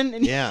reason.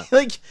 And Yeah.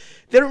 like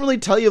they don't really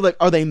tell you like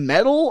are they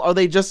metal? Are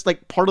they just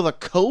like part of the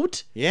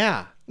coat?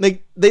 Yeah.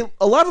 Like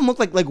a lot of them look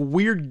like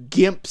weird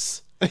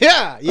gimps.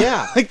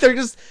 Yeah. Like they're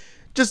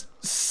just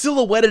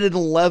silhouetted in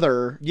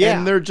leather. Yeah.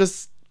 And they're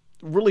just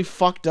really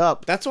fucked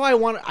up. That's why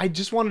I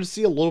just wanted to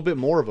see a little bit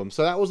more of them.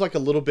 So that was like a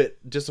little bit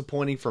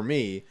disappointing for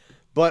me.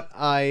 But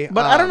I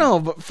don't know.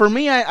 But for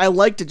me, I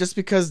liked it just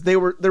because there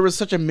was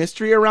such a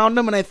mystery around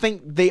them, and I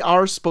think they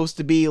are supposed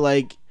to be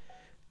like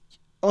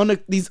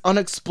these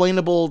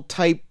unexplainable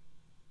type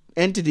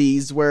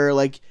entities where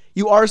like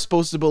you are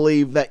supposed to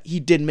believe that he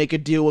did make a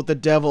deal with the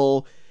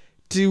devil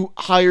to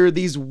hire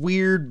these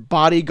weird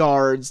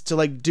bodyguards to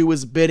like do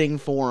his bidding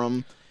for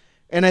him.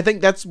 And I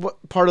think that's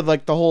what part of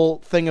like the whole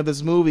thing of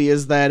this movie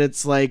is that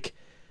it's like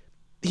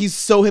he's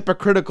so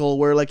hypocritical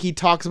where like he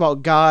talks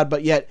about God,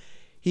 but yet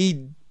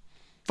he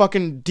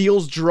fucking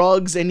deals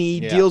drugs and he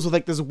deals with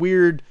like this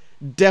weird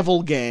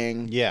devil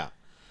gang. Yeah,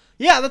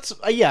 that's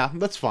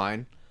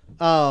fine.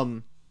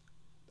 Something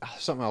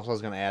else I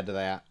was gonna add to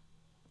that.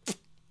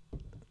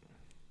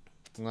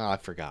 No, I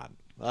forgot.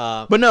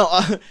 But no,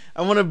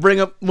 I want to bring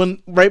up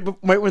right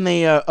when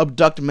they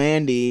abduct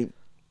Mandy,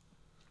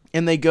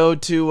 and they go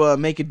to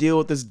make a deal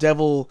with this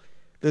devil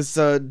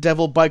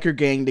biker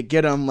gang to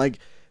get him. Like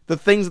the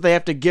things that they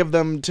have to give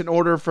them in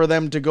order for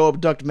them to go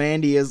abduct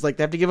Mandy is like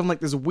they have to give him like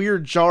this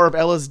weird jar of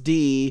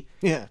LSD.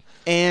 Yeah,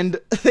 and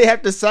they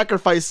have to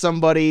sacrifice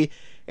somebody,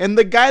 and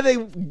the guy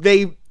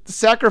they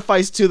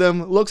sacrifice to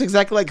them looks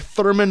exactly like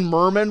Thurman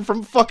Merman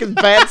from fucking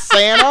Bad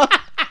Santa.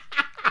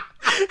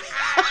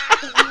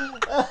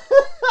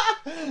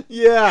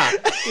 yeah,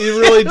 he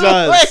really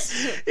does.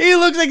 He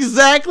looks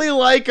exactly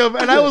like him,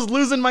 and I was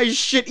losing my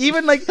shit.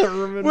 Even like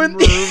when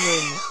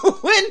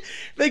when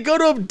they go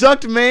to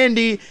abduct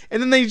Mandy,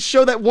 and then they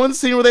show that one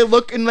scene where they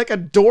look in like a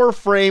door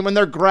frame and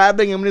they're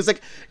grabbing him, and he's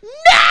like,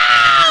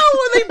 "No!"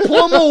 And they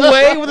pull him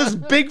away with his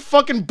big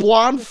fucking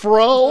blonde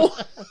fro.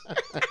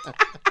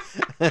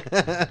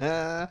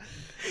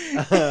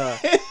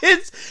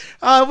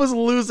 I was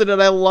losing it.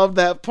 I love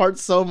that part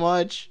so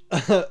much.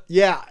 That's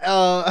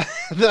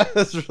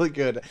really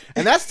good.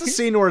 And that's the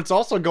scene where it's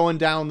also going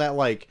down that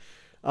like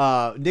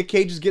Nick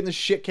Cage is getting the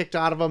shit kicked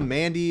out of him.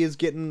 Mandy is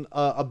getting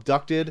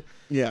abducted.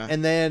 Yeah.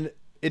 And then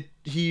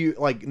he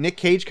like Nick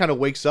Cage kind of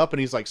wakes up and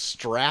he's like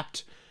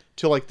strapped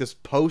to like this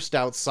post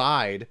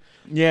outside.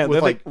 Yeah, with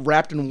they're like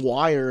wrapped in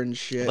wire and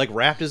shit. like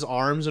wrapped his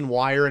arms in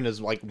wire and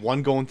his like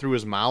one going through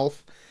his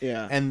mouth.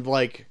 Yeah. And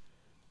like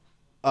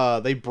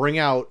they bring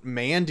out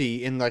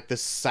Mandy in like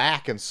this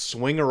sack and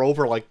swing her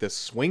over like this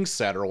swing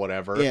set or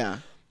whatever. Yeah.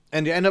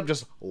 And they end up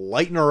just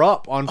lighting her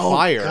up on Oh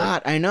fire.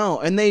 God, I know.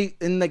 And they're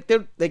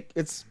like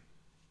it's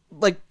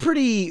like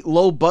pretty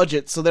low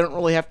budget, so they don't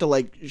really have to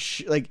like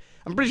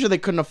I'm pretty sure they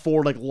couldn't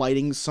afford like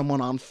lighting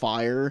someone on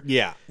fire.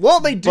 Yeah.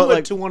 Well, they do But, it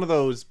like- to one of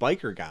those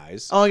biker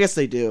guys. Oh, I guess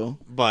they do.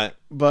 But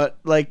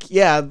Like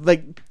yeah,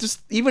 like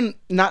just even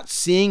not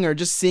seeing or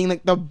just seeing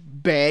like the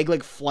bag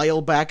like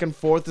flail back and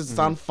forth as it's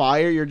on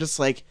fire, you're just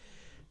like,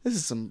 this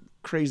is some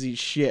crazy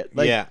shit.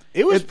 Like, yeah,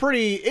 it was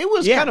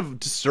kind of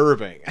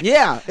disturbing.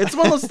 Yeah, it's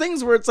one of those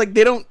things where it's like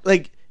they don't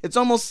like. It's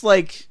almost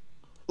like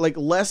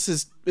less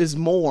is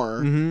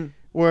more. Mm-hmm.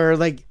 Where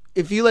like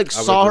if you like would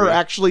saw her agree.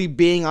 actually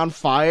being on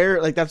fire,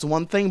 like that's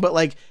one thing. But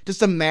like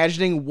just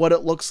imagining what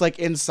it looks like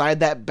inside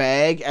that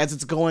bag as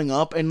it's going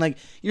up, and like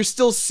you're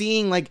still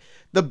seeing like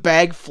the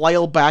bag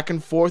flail back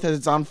and forth as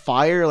it's on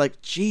fire.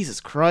 Like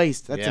Jesus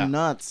Christ, that's Yeah.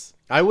 nuts.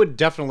 I would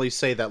definitely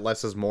say that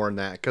less is more in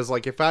that, because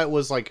like if that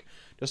was like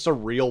just a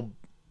real,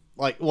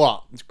 like,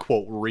 well,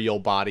 quote real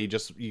body,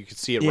 just you could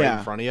see it right Yeah.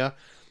 in front of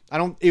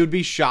you. It would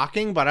be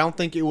shocking, but I don't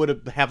think it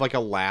would have like a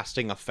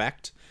lasting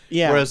effect.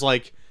 Yeah. Whereas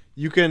like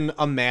you can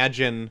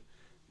imagine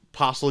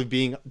possibly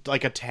being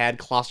like a tad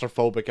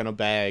claustrophobic in a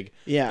bag.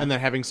 Yeah. And then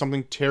having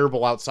something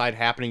terrible outside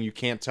happening, you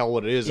can't tell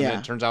what it is, and Yeah. then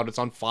it turns out it's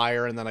on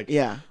fire, and then like,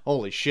 Yeah.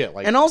 holy shit,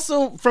 like, And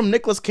also from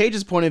Nicolas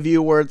Cage's point of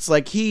view, where it's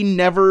like he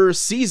never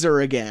sees her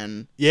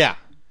again. yeah.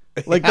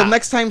 Like Yeah. the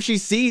next time he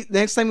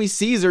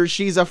sees her,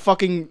 she's a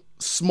fucking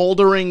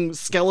smoldering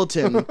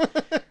skeleton.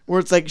 Where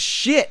it's like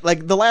shit.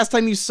 Like the last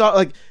time you saw,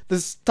 like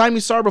this time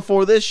you saw her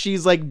before this,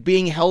 she's like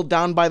being held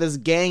down by this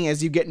gang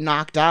as you get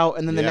knocked out,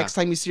 and then the Yeah. next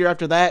time you see her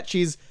after that,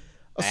 she's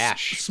a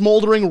Ash.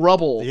 smoldering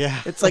rubble.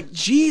 Yeah. It's like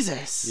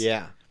Jesus.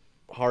 Yeah.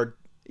 Hard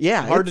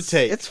Yeah, Hard to it's-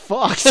 take. It's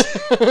fucked.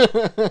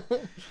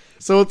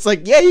 So it's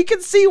like, yeah, you can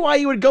see why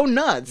you would go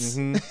nuts.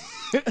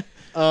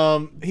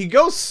 He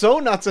goes so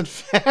nuts, in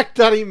fact,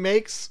 that he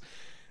makes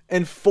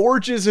and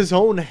forges his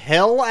own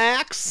hell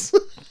axe.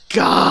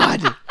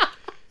 God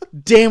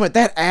damn it,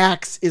 that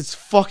axe is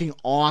fucking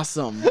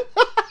awesome.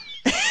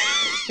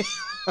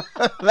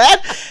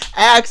 That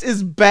axe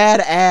is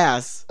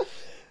badass.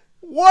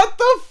 What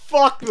the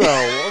fuck,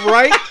 though,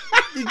 right?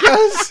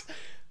 Because,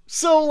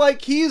 so,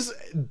 like, he's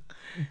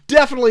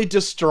definitely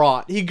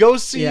distraught. He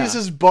goes sees Yeah.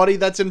 his buddy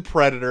that's in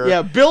Predator.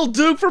 Yeah, Bill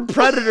Duke from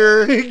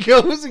Predator. He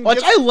goes and Which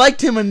gets... I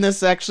liked him in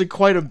this actually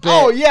quite a bit.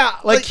 Oh, yeah.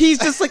 Like he's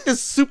just like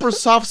this super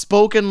soft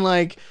spoken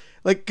like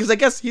because I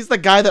guess he's the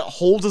guy that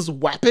holds his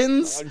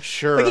weapons. I'm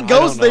sure. Like he I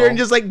goes don't there know. and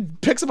just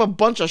like picks up a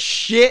bunch of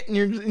shit and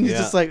he's Yeah.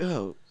 just like,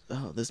 oh,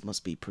 this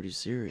must be pretty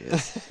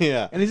serious.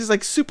 Yeah. And he's just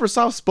like super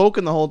soft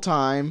spoken the whole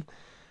time.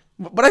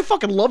 But I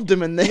fucking loved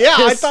him in this. Yeah,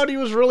 I thought he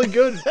was really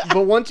good.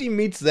 But once he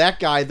meets that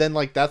guy, then,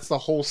 like, that's the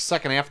whole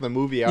second half of the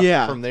movie.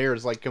 Yeah. From there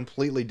is, like,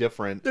 completely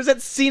different. There's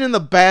that scene in the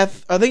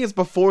bath. I think it's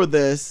before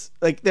this.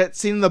 Like that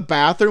scene in the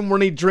bathroom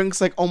when he drinks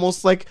like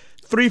almost like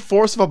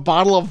 3/4 of a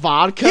bottle of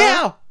vodka.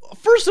 Yeah.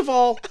 First of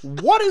all,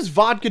 what is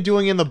vodka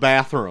doing in the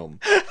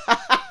bathroom?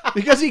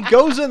 Because he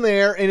goes in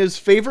there in his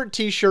favorite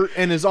t-shirt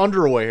and his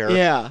underwear.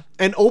 Yeah.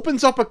 And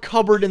opens up a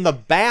cupboard in the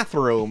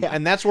bathroom,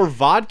 and that's where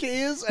vodka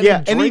is. And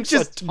Yeah, he and he drinks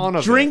just a ton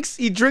of drinks.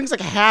 He drinks like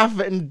half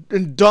of it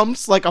and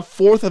dumps like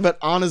 1/4 of it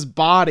on his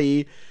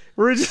body.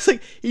 Where it's just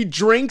like he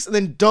drinks and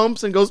then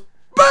dumps and goes,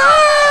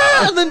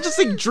 "Bah!" and then just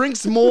like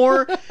drinks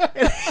more.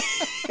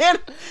 And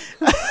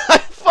I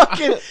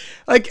fucking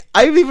like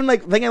I've even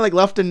like think I like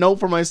left a note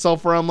for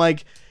myself where I'm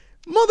like,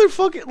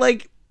 motherfucker,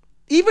 like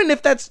even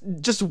if that's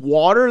just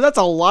water, that's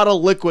a lot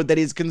of liquid that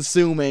he's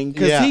consuming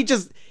because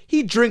Yeah.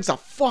 he drinks a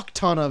fuck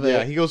ton of it. it.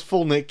 Yeah, he goes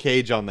full Nick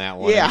Cage on that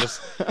one. Yeah.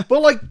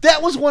 But, like,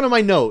 that was one of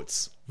my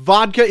notes.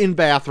 Vodka in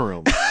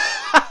bathroom.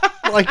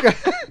 Like,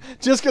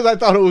 just because I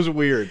thought it was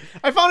weird.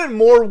 I found it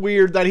more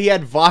weird that he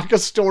had vodka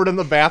stored in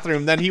the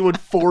bathroom than he would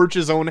forge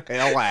his own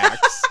hell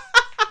axe.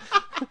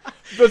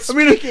 But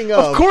speaking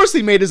Of course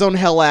he made his own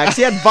hell axe.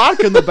 He had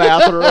vodka in the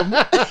bathroom.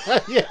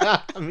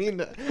 yeah, I mean,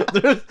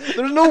 there's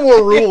no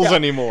more rules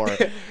anymore.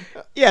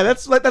 Yeah,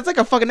 that's like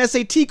a fucking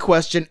SAT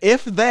question.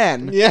 If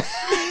then, Yeah.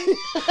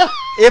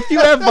 if you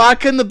have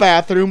vodka in the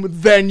bathroom,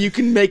 then you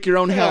can make your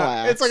own hell Yeah,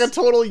 axe. it's like a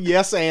total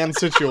yes and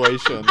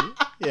situation.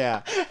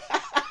 Yeah.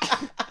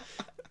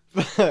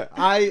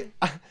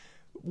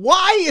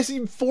 Why is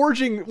he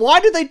forging? Why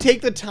did they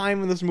take the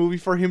time in this movie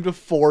for him to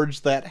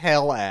forge that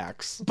hell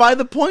axe? by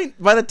the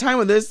time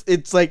of this,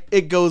 it's like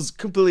it goes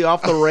completely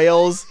off the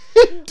rails.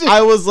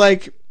 I was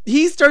like,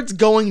 he starts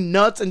going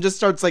nuts and just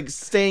starts like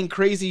saying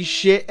crazy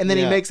shit, and then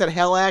he Yeah. makes that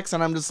hell axe,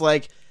 and I'm just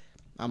like,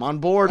 I'm on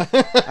board.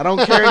 I don't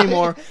care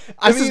anymore.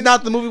 This is mean-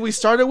 not the movie we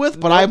started with,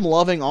 but I'm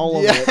loving all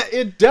of Yeah, it.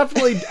 it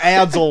definitely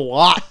adds a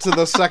lot to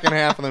the second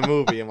half of the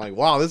movie. I'm like,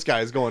 wow, this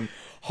guy's going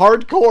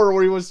hardcore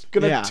where he was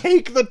gonna Yeah.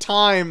 take the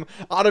time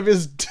out of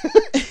his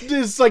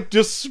his like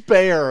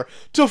despair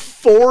to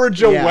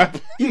forge a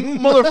weapon.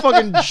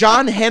 Motherfucking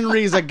John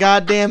Henry's a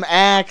goddamn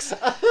axe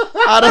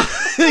out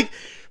of like,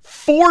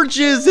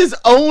 forges his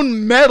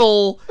own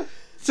metal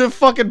to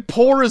fucking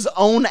pour his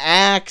own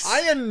axe. I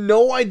had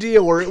no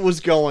idea where it was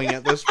going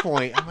at this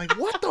point. I'm like,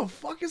 what the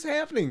fuck is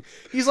happening?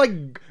 He's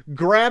like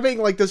grabbing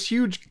like this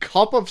huge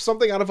cup of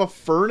something out of a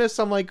furnace.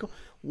 I'm like,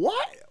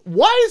 what?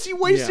 Why is he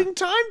wasting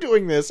time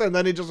doing this? And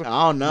then he just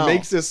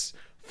makes this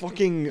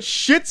fucking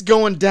shit's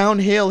going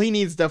downhill. He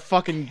needs to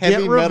fucking heavy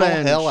get metal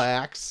revenge. hell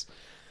axe.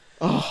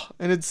 Oh,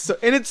 and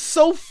it's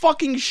so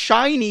fucking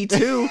shiny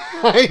too.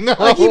 I know.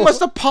 Like he must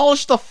have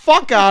polished the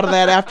fuck out of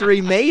that after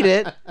he made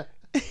it.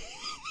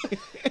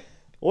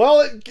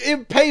 Well,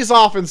 it pays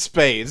off in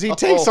spades. He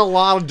takes a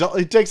lot of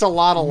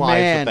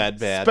life with that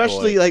bad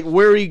especially boy. like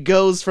where he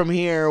goes from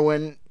here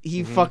when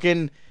he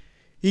fucking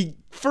he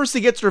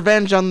gets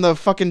revenge on the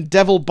fucking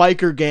devil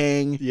biker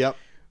gang. Yep.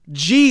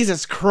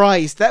 Jesus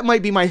Christ, that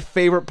might be my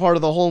favorite part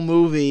of the whole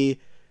movie.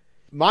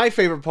 My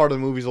favorite part of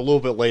the movie is a little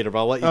bit later, but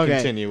I'll let you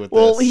continue with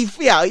well, this.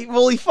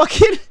 He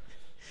fucking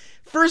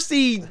first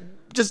he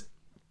just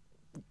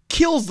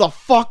kills the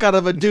fuck out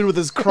of a dude with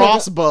his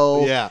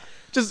crossbow. Yeah.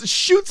 Just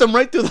shoots him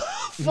right through the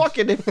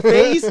fucking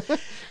face,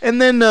 and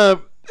then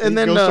goes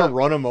to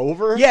run him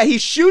over. Yeah, he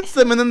shoots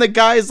them, and then the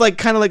guy's like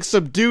kind of like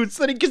subdued.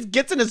 So then he just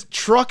gets in his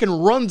truck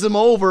and runs him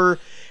over.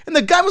 And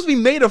the guy must be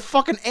made of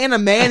fucking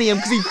animanium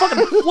because he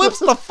fucking flips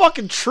the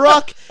fucking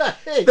truck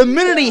the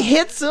minute he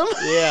hits him.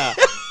 Yeah.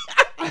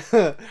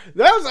 That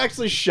was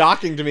actually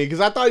shocking to me because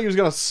I thought he was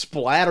gonna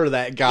splatter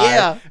that guy.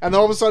 Yeah. And then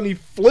all of a sudden he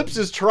flips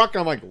his truck, and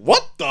I'm like,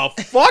 what the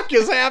fuck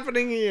is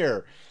happening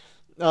here?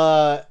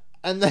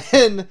 And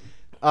then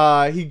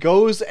he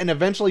goes and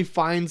eventually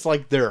finds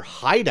like their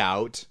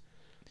hideout.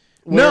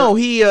 No,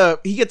 he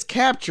gets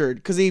captured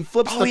because he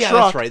flips the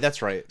truck.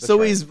 That's right.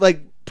 He's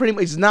like pretty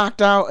much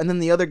knocked out, and then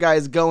the other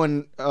guys go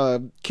and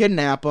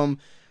kidnap him.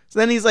 So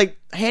then he's like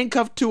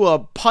handcuffed to a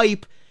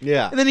pipe.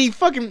 Yeah. And then he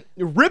fucking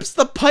rips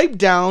the pipe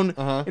down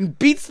and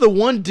beats the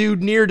one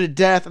dude near to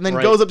death, and then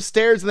goes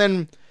upstairs and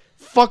then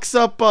fucks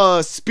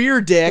up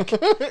Spear Dick.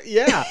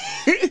 Yeah.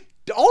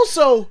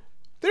 Also,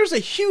 there's a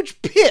huge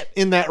pit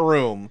in that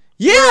room.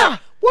 Yeah.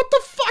 What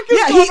the fuck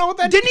is going on with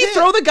that Didn't pit? he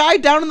throw the guy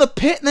down in the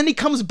pit and then he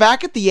comes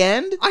back at the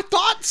end? I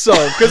thought so,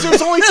 because there's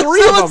only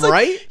three So of it's them, like-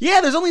 right? Yeah,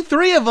 there's only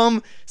 3 of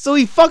them. So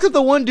he fucks up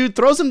the one dude,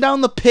 throws him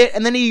down the pit,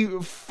 and then he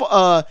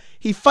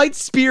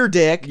fights Spear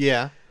Dick.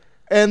 Yeah.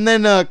 And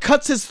then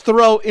cuts his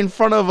throat in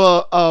front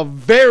of a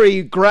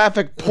very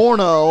graphic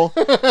porno.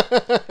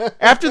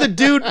 After the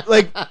dude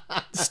like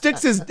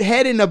sticks his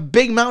head in a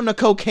big mountain of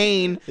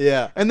cocaine.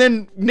 Yeah. And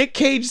then Nick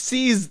Cage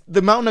sees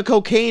the mountain of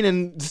cocaine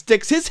and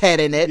sticks his head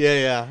in it.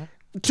 Yeah.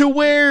 To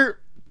where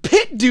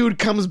Pit Dude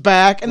comes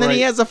back, and then he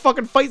Right. has a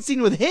fucking fight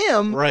scene with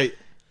him. Right.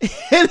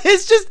 And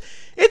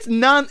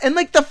and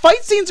like the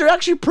fight scenes are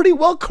actually pretty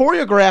well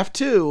choreographed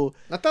too.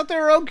 I thought they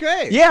were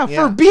okay. Yeah,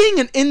 for being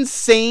an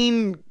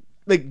insane,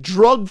 like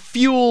drug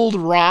fueled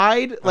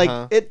ride,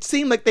 like it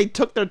seemed like they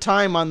took their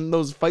time on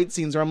those fight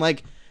scenes where I'm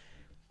like,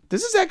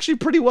 this is actually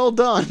pretty well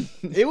done.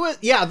 It was,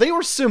 they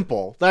were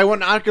simple. I'm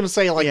not going to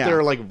say like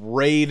they're like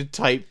raid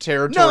type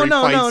territory.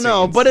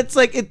 No. But it's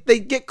like they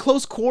get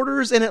close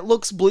quarters and it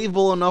looks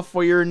believable enough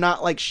where you're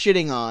not like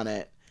shitting on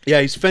it.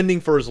 Yeah, he's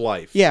fending for his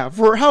life. Yeah,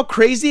 for how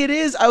crazy it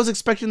is, I was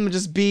expecting them to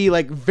just be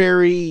like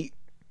very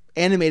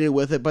animated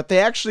with it, but they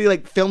actually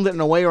like filmed it in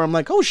a way where I'm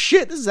like, oh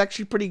shit, this is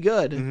actually pretty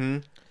good.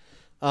 And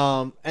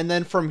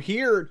then from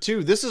here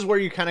too, this is where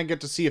you kind of get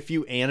to see a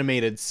few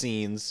animated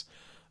scenes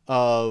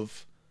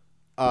of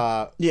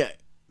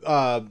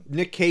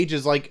Nick Cage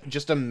is like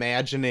just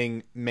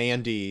imagining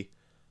Mandy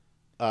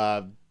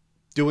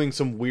doing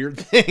some weird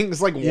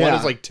things. Like one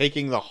is like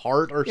taking the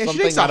heart or something.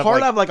 She takes the out heart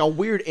of out of like a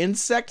weird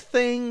insect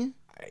thing.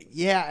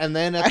 Yeah, and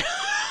then I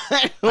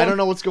don't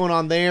know what's going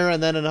on there.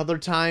 And then another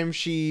time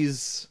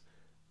she's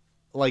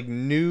like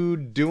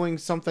nude doing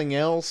something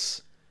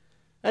else.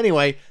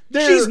 Anyway,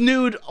 she's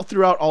nude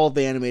throughout all of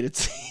the animated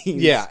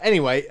scenes. Yeah.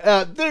 Anyway,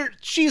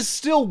 she's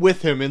still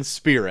with him in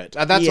spirit.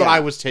 That's what I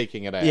was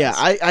taking it as. Yeah,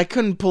 I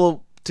couldn't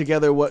pull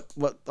together what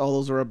all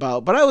those were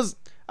about, but I was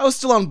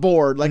still on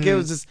board. Like it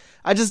was just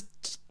I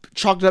just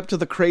chalked it up to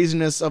the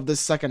craziness of this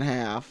second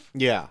half.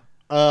 Yeah.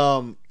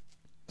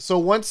 So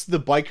once the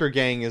biker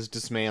gang is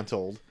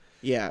dismantled,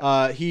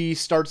 he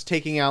starts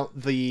taking out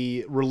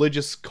the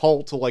religious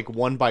cult like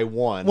one by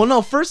one. Well,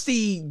 no, first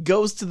he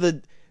goes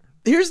to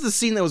here's the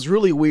scene that was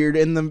really weird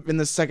in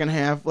the second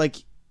half.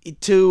 Like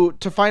to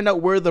find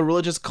out where the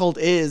religious cult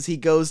is, he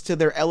goes to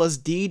their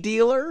LSD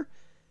dealer.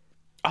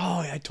 Oh,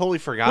 I totally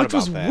forgot about that.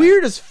 Which was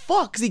weird as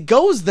fuck, because he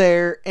goes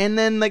there, and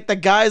then, like, the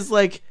guy's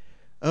like,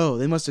 oh,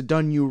 they must have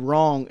done you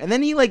wrong. And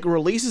then he, like,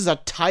 releases a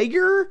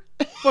tiger?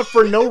 But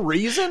for no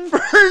reason?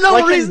 For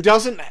no reason. It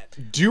doesn't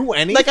do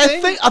anything?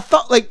 Like, I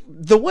thought, like,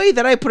 the way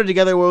that I put it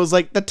together was,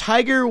 like, the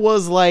tiger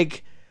was,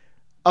 like,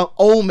 an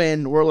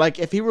omen, where, like,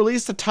 if he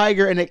released a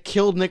tiger and it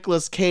killed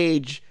Nicolas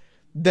Cage,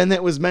 then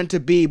it was meant to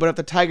be. But if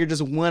the tiger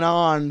just went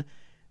on,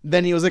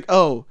 then he was like,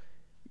 oh,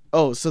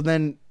 so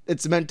then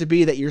it's meant to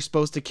be that you're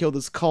supposed to kill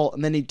this cult,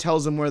 and then he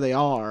tells them where they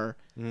are.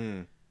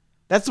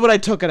 That's what I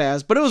took it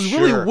as. But it was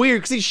really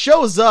weird because he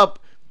shows up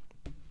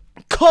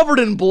covered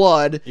in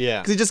blood.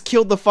 Yeah. Because he just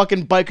killed the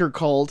fucking biker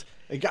cult.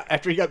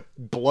 After he got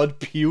blood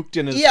puked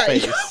in his Yeah,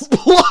 face.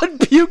 blood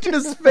puked in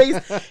his face.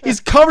 He's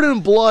covered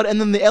in blood,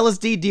 and then the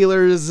LSD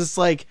dealer is just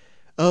like,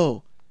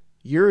 oh,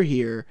 you're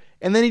here.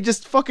 And then he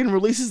just fucking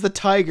releases the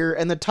tiger,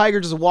 and the tiger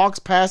just walks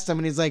past him,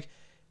 and he's like,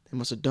 they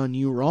must have done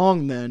you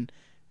wrong then.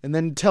 And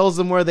then tells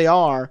them where they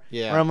are.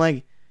 Yeah. Where I'm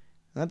like,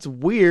 that's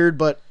weird,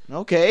 but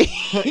okay.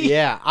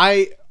 Yeah,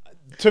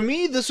 to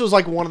me, this was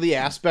like one of the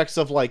aspects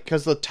of like,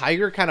 because the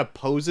tiger kind of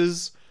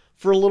poses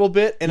for a little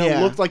bit, and it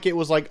looked like it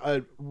was like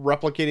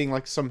replicating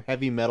like some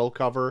heavy metal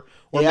cover,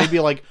 or maybe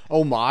like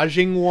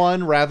homaging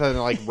one rather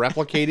than like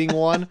replicating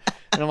one.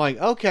 And I'm like,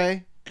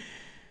 okay.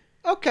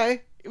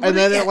 And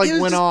then it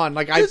like went on.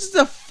 Like it's just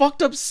a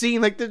fucked up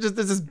scene. Like there's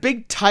this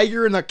big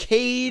tiger in a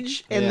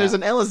cage, and there's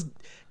an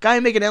guy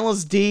making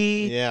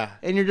LSD. Yeah.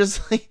 And you're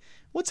just like,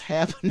 what's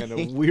happening? And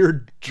a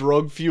weird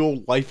drug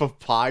fueled Life of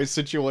Pi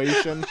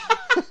situation.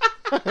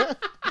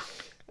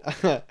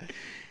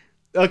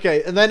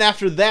 Okay, and then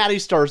after that, he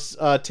starts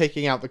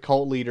taking out the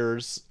cult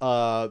leaders,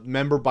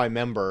 member by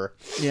member.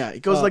 Yeah, he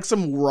goes like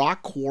some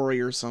rock quarry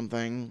or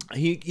something.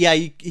 He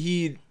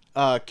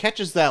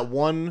catches that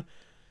one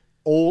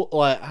old,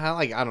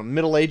 I don't know,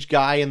 middle-aged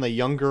guy in the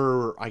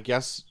younger, I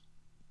guess,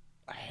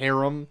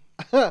 harem,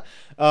 in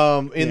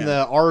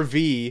the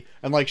RV,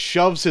 and like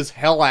shoves his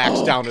hell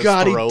axe down his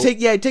throat.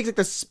 He takes like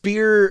the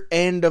spear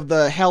end of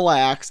the hell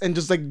axe and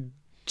just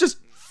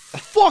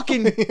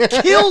fucking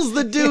kills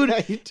the dude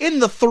in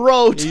the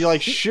throat. He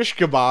like shish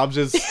kebabs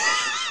his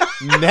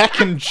neck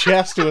and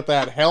chest with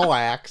that hell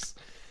axe.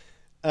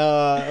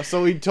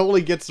 So he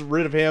totally gets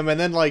rid of him, and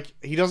then like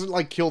he doesn't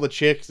like kill the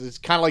chicks. It's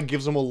kind of like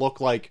gives him a look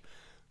like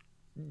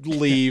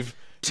leave,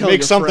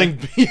 make something.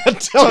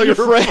 Tell your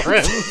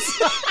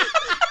friends.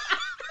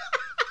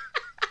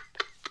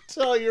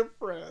 Tell your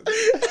friends.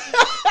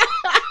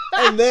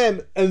 And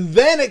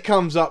then it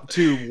comes up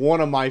to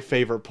one of my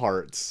favorite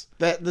parts.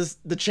 The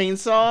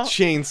chainsaw?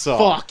 Chainsaw.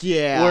 Fuck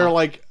yeah. Where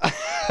like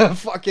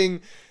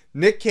fucking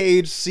Nick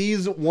Cage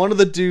sees one of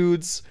the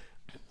dudes,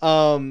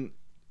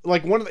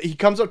 like he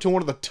comes up to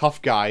one of the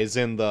tough guys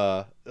in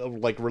the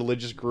like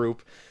religious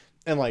group,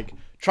 and like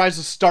tries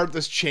to start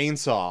this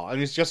chainsaw, and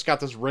he's just got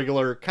this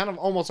regular, kind of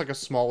almost like a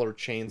smaller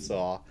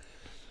chainsaw.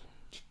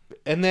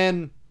 And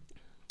then,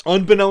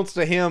 unbeknownst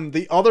to him,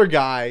 the other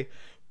guy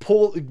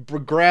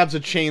grabs a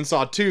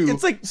chainsaw too.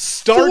 It's like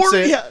starts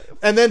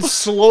and then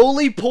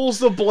slowly pulls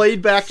the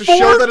blade back to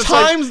show that it's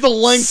times like the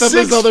length of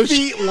his other 6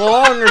 feet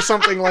long or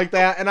something like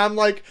that. And I'm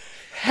like,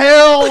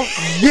 hell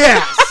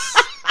yes!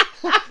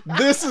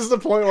 This is the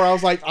point where I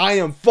was like, I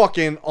am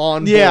fucking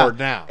on board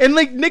now. And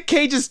like Nick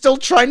Cage is still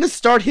trying to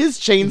start his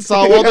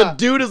chainsaw while the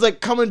dude is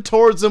like coming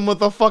towards him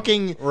with a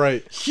fucking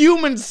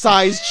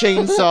human-sized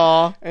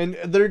chainsaw. And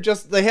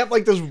they have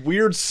like this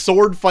weird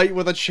sword fight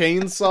with a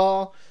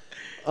chainsaw.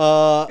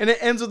 And it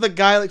ends with the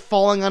guy like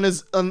falling on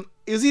his I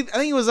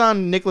think it was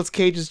on Nicolas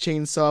Cage's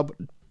chainsaw,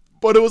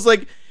 but it was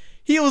like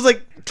he was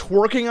like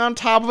twerking on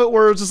top of it,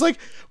 where it was just like,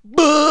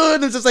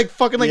 and it's just like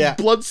fucking like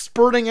blood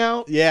spurting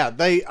out. Yeah,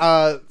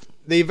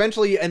 they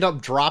eventually end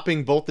up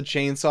dropping both the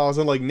chainsaws,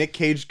 and like Nick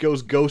Cage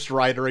goes Ghost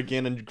Rider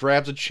again and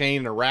grabs a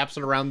chain and wraps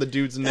it around the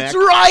dude's neck. That's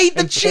right,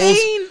 the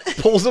chain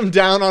pulls him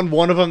down on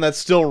one of them that's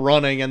still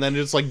running, and then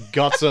just like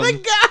guts him.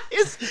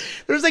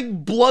 There's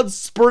like blood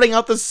spurting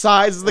out the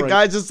sides. The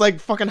guy's just like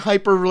fucking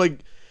hyper, like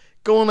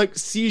going like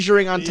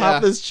seizuring on top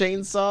of this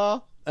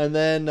chainsaw. And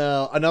then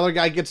another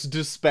guy gets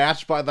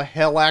dispatched by the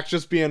hell axe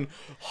just being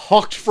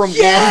hucked from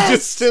long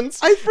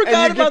distance. I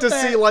forgot about that. And you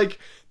get to see like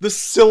the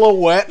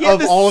silhouette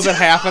of all of it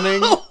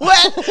happening.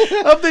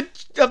 of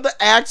the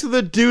axe of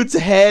the dude's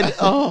head.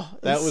 Oh,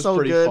 that was so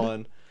pretty good.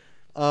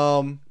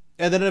 fun.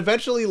 And then it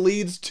eventually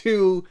leads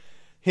to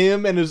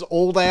him and his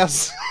old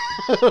ass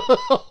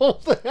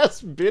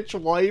bitch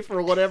wife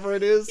or whatever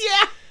it is.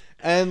 Yeah.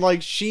 And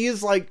like she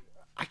is like,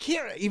 I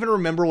can't even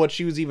remember what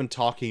she was even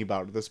talking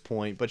about at this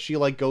point, but she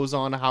like goes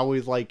on how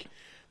he's like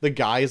the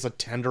guy is a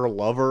tender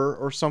lover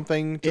or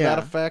something to that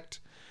effect.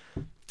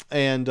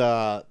 And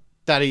that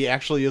he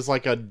actually is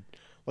like a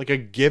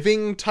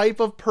giving type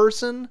of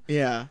person.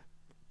 Yeah.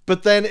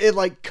 But then it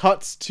like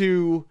cuts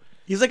to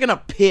he's like in a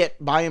pit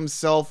by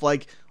himself,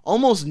 like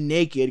almost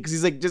naked, because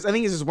he's like just I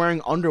think he's just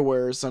wearing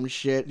underwear or some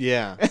shit.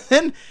 Yeah. And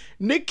then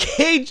Nick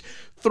Cage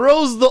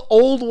throws the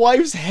old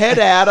wife's head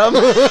at him.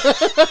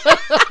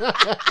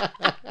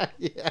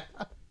 Yeah.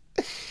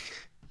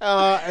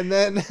 And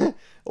then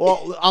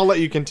well, I'll let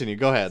you continue.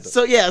 Go ahead.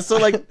 So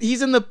like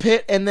he's in the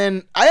pit, and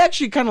then I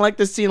actually kind of like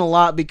this scene a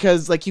lot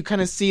because like you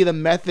kind of see the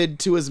method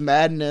to his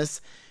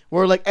madness,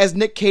 where like as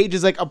Nick Cage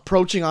is like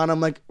approaching on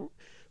him, like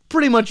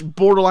pretty much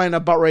borderline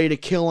about ready to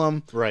kill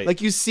him. Right.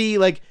 Like you see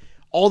like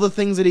all the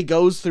things that he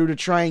goes through to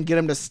try and get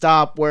him to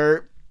stop,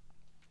 where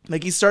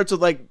like he starts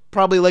with like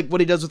probably like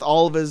what he does with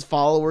all of his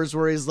followers,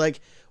 where he's like,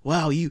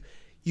 wow, you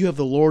have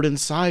the Lord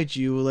inside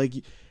you, like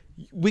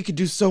we could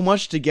do so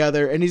much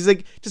together. And he's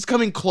like just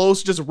coming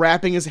close, just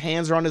wrapping his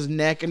hands around his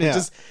neck, and it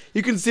just,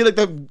 you can see like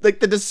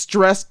the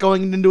distress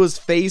going into his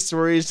face,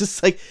 where he's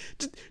just like,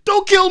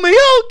 don't kill me,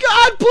 oh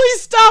God,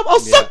 please stop, I'll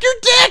suck your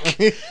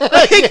dick.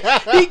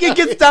 Like, he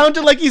gets down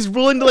to like he's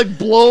willing to like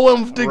blow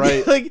him to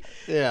Right. like,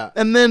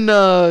 and then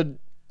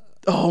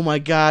oh my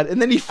God,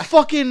 and then he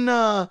fucking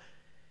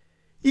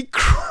he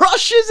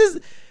crushes his,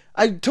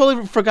 I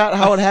totally forgot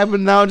how it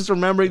happened now, I'm just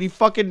remembering. He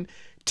fucking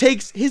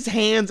takes his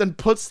hands and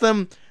puts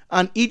them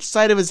on each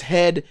side of his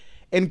head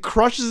and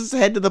crushes his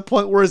head to the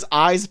point where his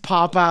eyes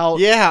pop out.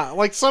 Yeah,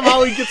 like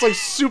somehow he gets like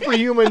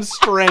superhuman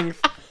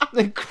strength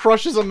and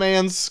crushes a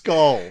man's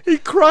skull. He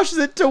crushes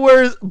it to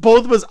where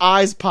both of his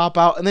eyes pop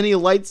out, and then he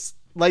lights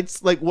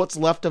like what's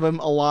left of him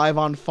alive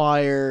on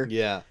fire.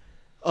 Yeah.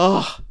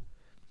 Ugh.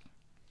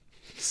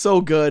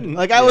 So good.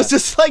 Like I was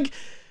just like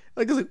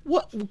I was like,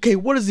 what? Okay,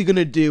 what is he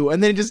gonna do?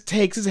 And then he just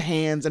takes his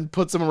hands and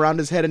puts them around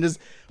his head and just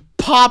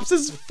pops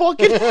his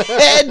fucking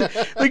head.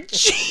 Like,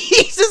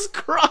 Jesus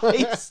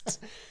Christ.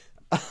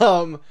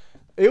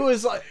 It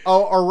was like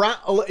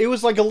around. It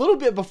was like a little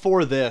bit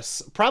before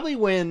this, probably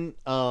when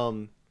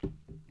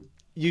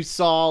you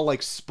saw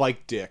like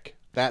Spike Dick,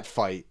 that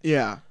fight.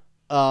 Yeah.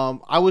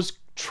 I was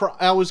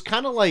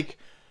kind of like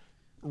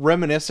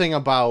reminiscing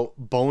about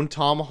Bone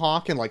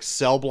Tomahawk and like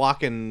Cell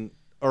Block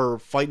or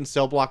fighting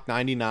Cell Block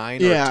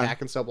 99 or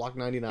attacking Cell Block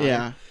 99.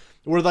 Yeah.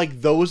 Where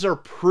like those are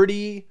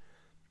pretty.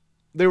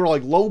 They were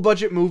like low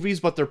budget movies,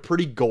 but they're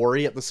pretty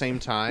gory at the same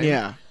time.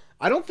 Yeah.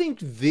 I don't think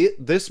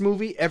this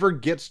movie ever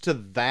gets to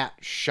that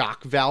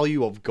shock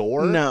value of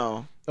gore.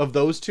 No. Of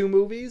those two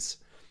movies.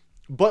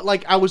 But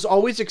like I was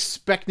always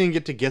expecting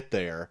it to get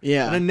there.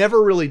 Yeah. And it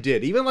never really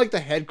did. Even like the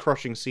head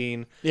crushing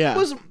scene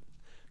was,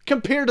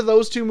 compared to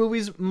those two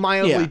movies,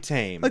 mildly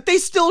tame. Like they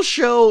still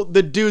show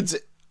the dude's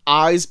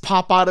eyes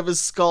pop out of his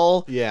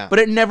skull. Yeah. But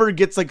it never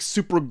gets like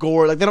super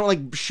gore. Like they don't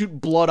like shoot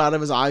blood out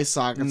of his eye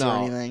sockets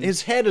or anything.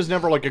 His head is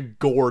never like a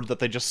gourd that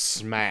they just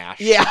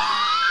smash. Yeah.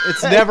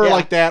 It's never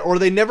like that, or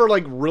they never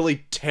like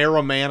really tear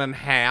a man in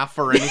half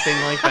or anything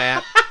like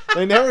that.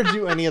 They never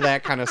do any of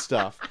that kind of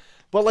stuff.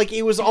 But like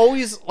it was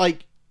always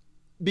like,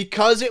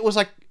 because it was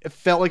like, it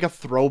felt like a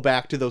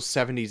throwback to those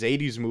 70s,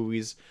 80s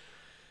movies,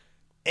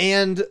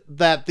 and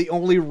that the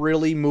only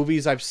really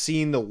movies I've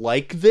seen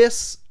like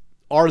this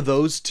are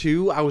those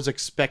two. I was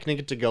expecting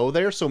it to go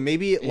there, so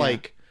maybe it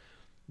like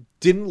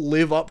didn't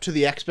live up to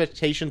the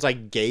expectations I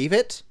gave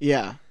it.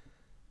 Yeah.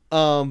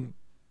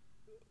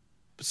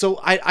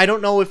 So I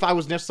don't know if I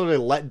was necessarily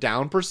let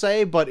down per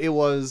se, but it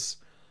was,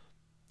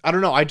 I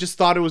don't know. I just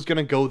thought it was going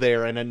to go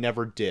there and it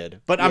never did.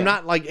 But I'm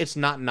not like, it's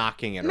not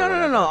knocking it.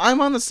 No. I'm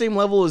on the same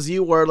level as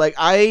you, where like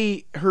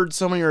I heard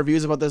so many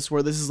reviews about this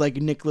where this is like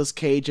Nicolas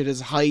Cage at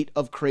his height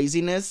of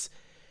craziness.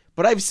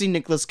 But I've seen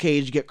Nicolas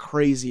Cage get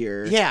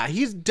crazier. Yeah,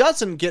 he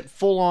doesn't get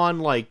full on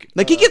like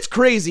he gets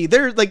crazy.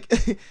 There's like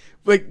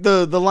like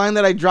the line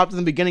that I dropped in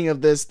the beginning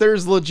of this,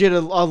 there's legit a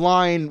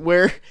line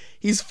where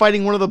he's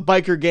fighting one of the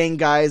biker gang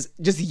guys,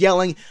 just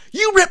yelling,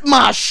 "You ripped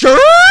my shirt!"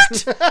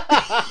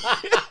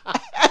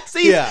 As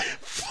he's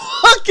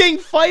fucking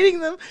fighting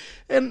them.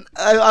 And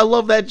I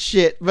love that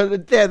shit.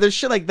 But yeah, there's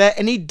shit like that.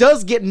 And he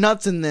does get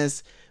nuts in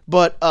this.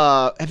 But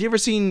have you ever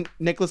seen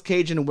Nicolas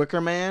Cage in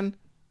Wicker Man?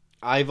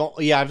 I've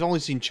only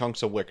seen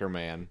chunks of Wicker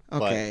Man.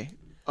 Okay.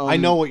 I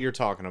know what you're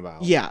talking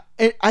about. Yeah.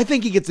 And I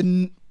think he gets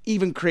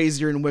even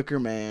crazier in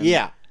Wicker Man.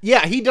 Yeah.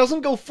 Yeah, he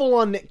doesn't go full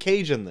on Nick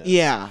Cage in this.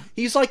 Yeah.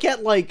 He's like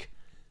at like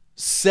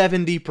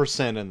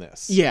 70% in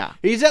this. Yeah.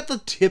 He's at the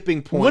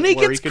tipping point when he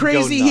where gets he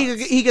crazy, go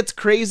nuts. he gets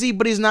crazy,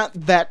 but he's not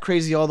that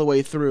crazy all the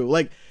way through.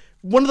 Like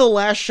one of the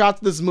last shots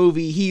of this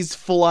movie, he's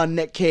full on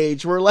Nick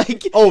Cage, where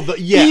like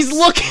he's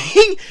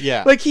looking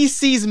like he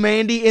sees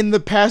Mandy in the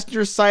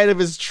passenger side of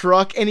his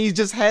truck, and he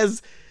just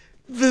has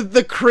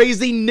the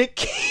crazy Nick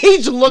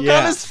Cage look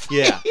on his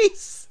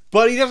face.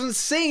 But he doesn't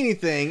say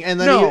anything,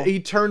 and then he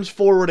turns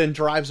forward and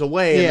drives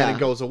away, and then it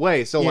goes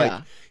away. So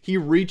like he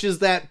reaches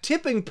that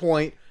tipping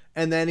point,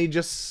 and then he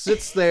just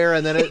sits there,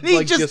 and then it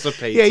like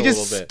dissipates. Yeah, he a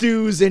just little bit.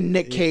 stews in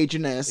Nick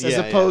Cage-ness as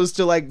opposed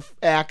to like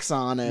acts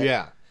on it.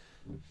 Yeah.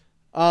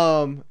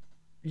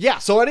 Yeah,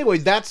 so anyway,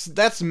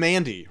 that's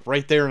Mandy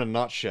right there in a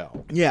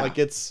nutshell. Yeah. Like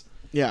it's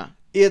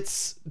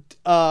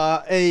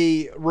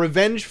a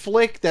revenge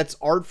flick that's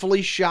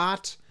artfully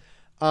shot.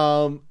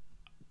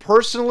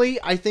 Personally,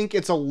 I think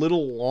it's a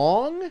little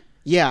long.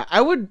 Yeah,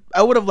 I would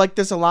have liked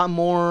this a lot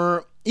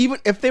more. Even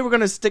if they were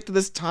going to stick to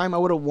this time, I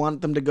would have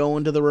wanted them to go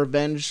into the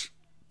revenge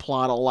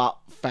plot a lot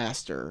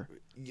faster.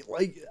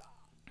 Like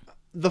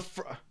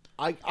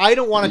I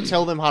don't want to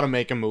tell them how to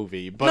make a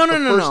movie, but the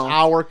first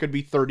hour could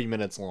be 30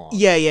 minutes long.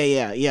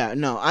 Yeah.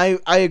 No, I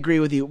agree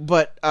with you,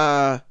 but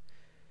I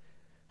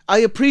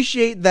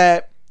appreciate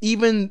that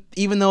even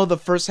though the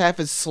first half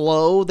is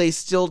slow, they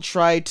still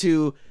try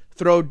to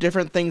throw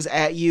different things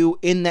at you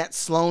in that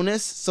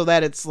slowness so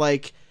that it's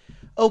like,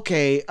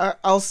 okay,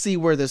 I'll see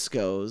where this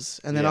goes,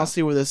 and then I'll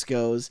see where this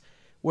goes,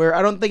 where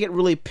I don't think it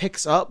really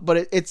picks up,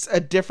 but it's a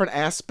different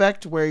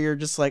aspect where you're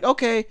just like,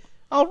 okay,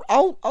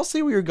 I'll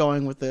see where you're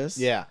going with this.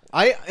 Yeah.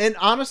 And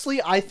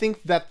honestly, I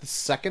think that the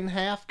second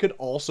half could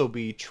also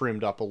be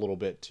trimmed up a little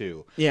bit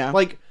too. Yeah.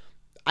 Like,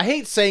 I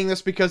hate saying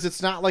this because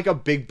it's not like a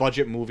big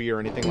budget movie or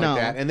anything No.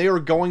 like that, and they were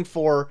going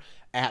for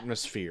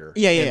atmosphere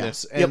Yeah, in yeah.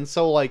 this. And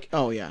so, like,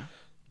 Oh yeah.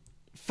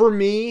 for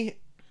me,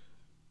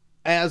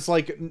 as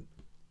like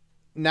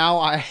now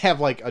I have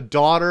like a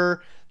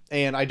daughter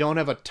and I don't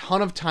have a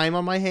ton of time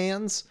on my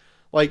hands,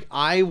 like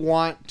I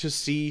want to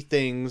see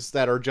things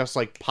that are just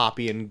like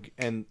poppy,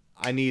 and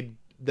I need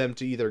them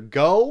to either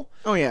go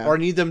Oh yeah. or I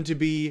need them to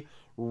be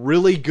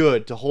really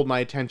good to hold my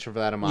attention for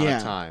that amount Yeah.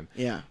 of time.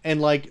 Yeah. And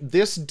like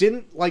this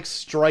didn't like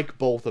strike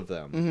both of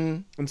them.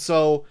 Mm-hmm. And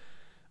so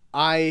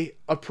I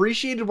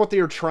appreciated what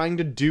they were trying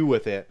to do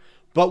with it,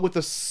 but with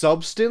the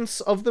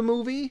substance of the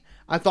movie,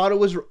 I thought it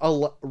was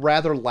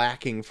rather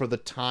lacking for the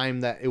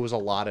time that it was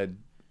allotted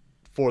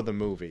for the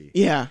movie.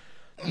 Yeah.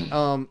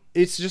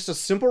 It's just a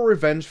simple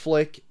revenge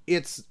flick.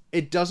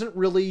 It doesn't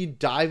really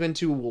dive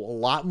into a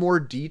lot more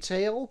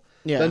detail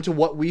Yeah. than to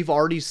what we've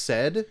already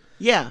said.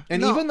 Yeah.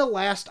 And No. even the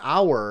last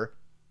hour,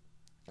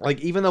 like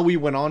even though we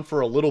went on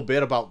for a little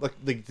bit about like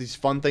these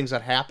fun things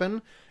that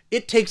happen,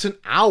 it takes an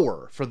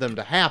hour for them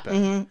to happen.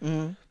 Mm-hmm,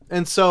 mm-hmm.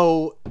 And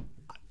so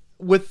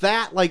with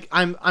that, like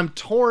I'm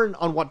torn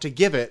on what to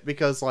give it,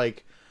 because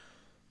like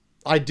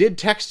I did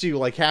text you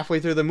like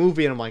halfway through the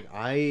movie and I'm like,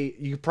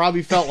 you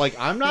probably felt like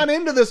I'm not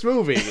into this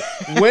movie.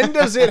 When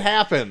does it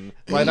happen?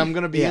 Like I'm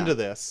going to be Yeah. into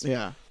this.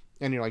 Yeah.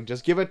 And you're like,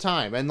 just give it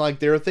time. And like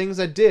there are things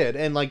that did,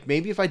 and like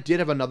maybe if I did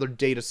have another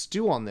day to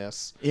stew on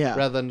this, Yeah.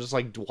 rather than just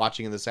like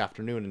watching it this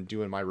afternoon and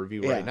doing my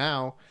review Yeah. right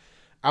now,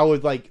 I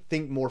would like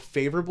think more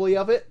favorably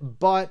of it.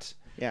 But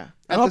Yeah.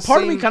 At And the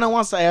part of me same- kind of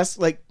wants to ask,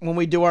 like, when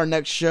we do our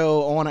next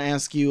show, I want to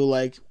ask you,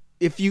 like,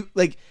 if you,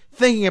 like,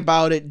 thinking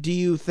about it, do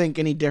you think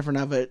any different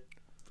of it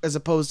as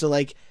opposed to,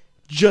 like,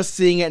 just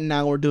seeing it and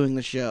now we're doing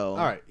the show?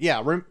 all right,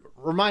 yeah,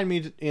 remind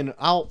me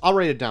I'll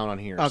write it down on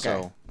here. Okay,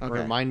 So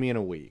okay. remind me in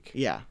a week.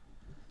 Yeah.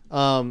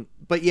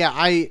 But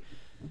yeah,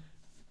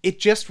 it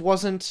just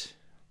wasn't.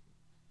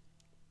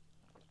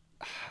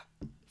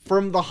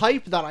 From the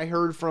hype that I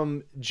heard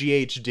from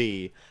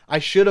GHD, I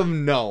should have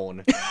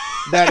known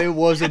that it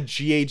was a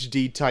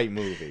GHD type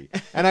movie.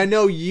 And I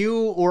know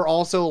you were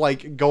also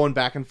like going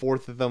back and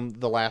forth with them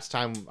the last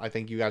time I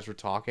think you guys were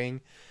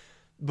talking.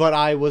 But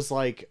I was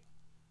like,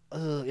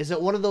 is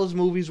it one of those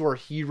movies where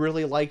he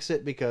really likes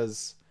it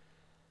because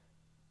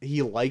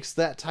he likes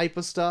that type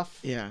of stuff?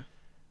 Yeah.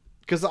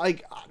 Because,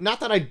 like, not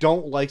that I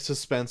don't like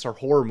suspense or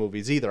horror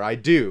movies either. I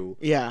do.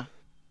 Yeah.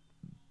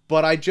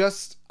 But I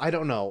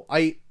don't know.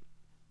 I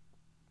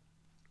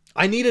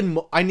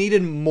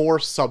needed more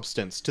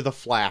substance to the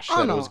Flash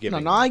that it was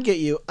giving. No, I get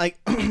you. Like,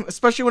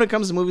 especially when it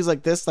comes to movies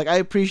like this, like, I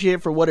appreciate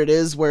it for what it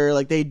is, where,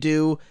 like, they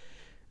do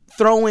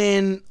throw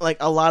in, like,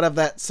 a lot of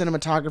that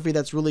cinematography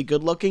that's really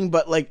good looking,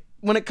 but, like,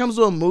 when it comes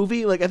to a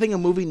movie, like, I think a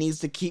movie needs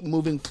to keep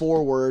moving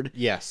forward.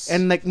 Yes.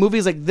 And, like,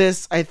 movies like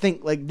this, I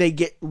think, like, they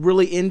get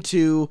really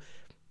into,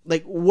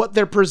 like, what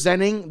they're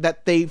presenting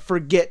that they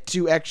forget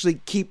to actually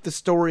keep the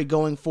story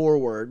going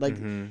forward. Like,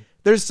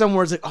 there's some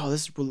where it's like, oh,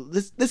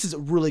 this is a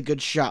really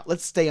good shot.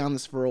 Let's stay on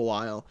this for a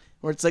while.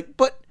 Where it's like,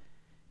 but,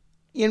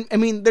 I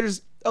mean,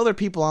 there's other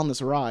people on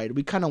this ride.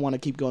 We kind of want to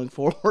keep going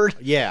forward.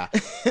 Yeah.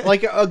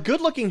 Like, a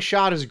good-looking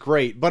shot is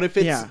great, but if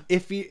it's...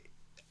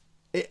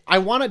 I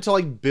want it to,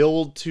 like,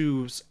 build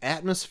to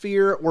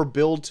atmosphere or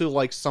build to,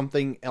 like,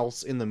 something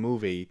else in the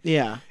movie.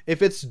 Yeah.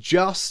 If it's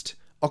just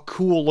a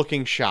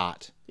cool-looking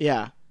shot,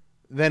 Yeah.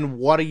 then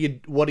what are you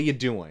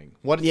doing?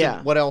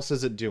 What else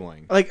is it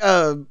doing? Like,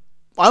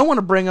 I want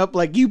to bring up,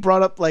 like, you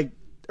brought up, like,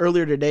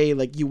 earlier today,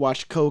 like, you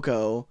watched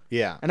Coco.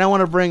 Yeah. And I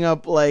want to bring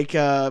up, like,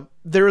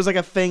 there was, like,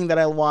 a thing that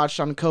I watched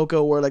on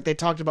Coco where, like, they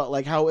talked about,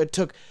 like, how it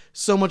took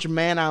so much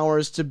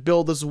man-hours to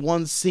build this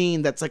one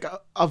scene that's, like,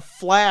 a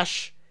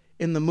flash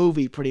in the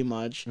movie, pretty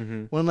much.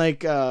 Mm-hmm. When,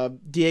 like,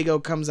 Diego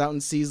comes out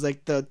and sees,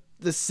 like, the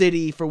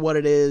city for what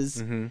it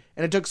is. Mm-hmm.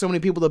 And it took so many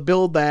people to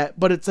build that,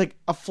 but it's, like,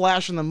 a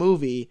flash in the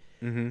movie.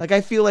 Mm-hmm. Like, I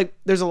feel like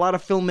there's a lot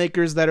of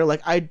filmmakers that are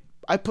like,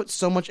 I put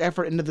so much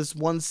effort into this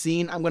one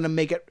scene, I'm going to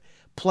make it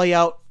play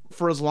out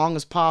for as long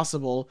as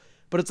possible.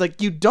 But it's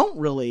like, you don't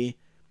really.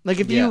 Like,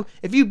 if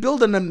you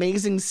build an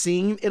amazing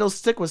scene, it'll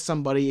stick with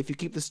somebody if you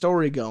keep the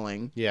story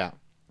going. Yeah.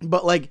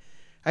 But, like,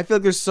 I feel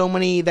like there's so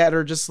many that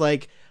are just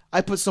like,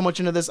 I put so much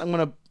into this, I'm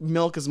going to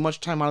milk as much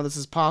time out of this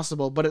as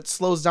possible, but it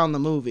slows down the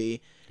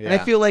movie. Yeah.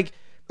 And I feel like,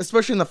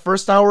 especially in the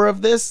first hour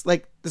of this,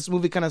 like, this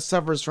movie kind of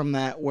suffers from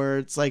that, where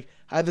it's like,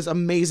 I have this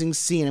amazing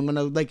scene, I'm going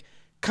to, like,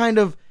 kind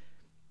of,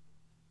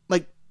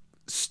 like,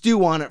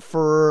 stew on it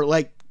for,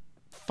 like,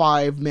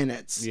 5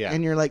 minutes. Yeah.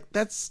 And you're like,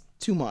 that's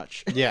too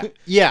much. Yeah.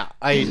 Yeah,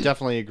 I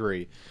definitely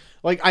agree.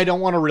 Like, I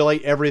don't want to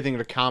relate everything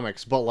to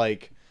comics, but,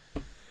 like,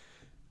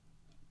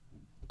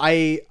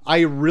 I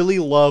really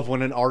love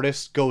when an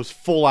artist goes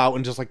full out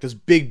and just, like, this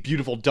big,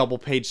 beautiful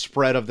double-page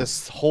spread of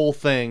this whole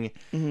thing,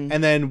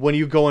 and then when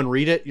you go and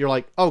read it, you're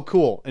like, oh,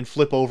 cool, and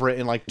flip over it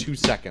in, like, 2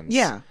 seconds.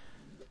 Yeah.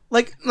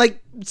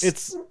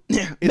 It's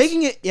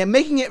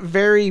making it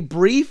very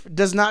brief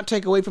does not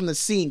take away from the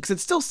scene because it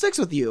still sticks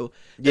with you.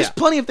 There's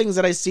plenty of things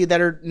that I see that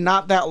are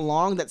not that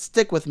long that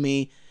stick with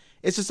me.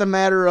 It's just a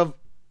matter of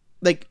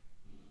like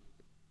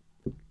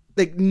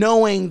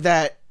knowing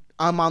that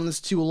I'm on this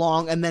too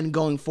long and then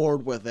going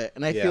forward with it.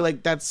 And I feel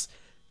like that's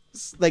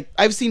like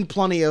I've seen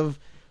plenty of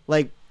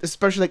like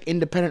especially like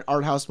independent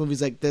art house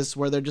movies like this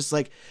where they're just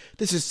like,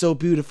 this is so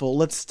beautiful,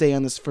 let's stay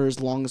on this for as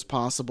long as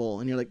possible.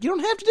 And you're like, you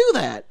don't have to do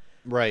that.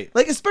 Right.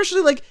 Like,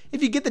 especially, like,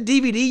 if you get the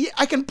DVD,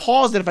 I can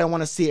pause it if I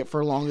want to see it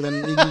for longer than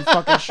you can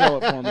fucking show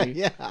it for me.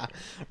 Yeah.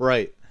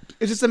 Right.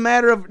 It's just a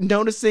matter of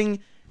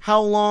noticing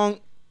how long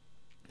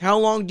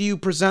do you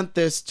present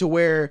this to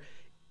where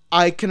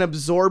I can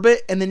absorb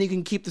it, and then you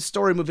can keep the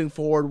story moving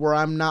forward where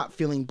I'm not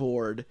feeling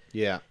bored.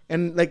 Yeah.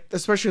 And, like,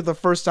 especially the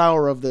first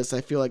hour of this, I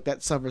feel like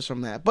that suffers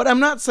from that. But I'm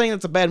not saying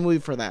it's a bad movie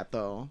for that,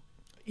 though.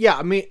 Yeah,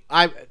 I mean,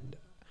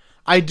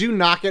 I do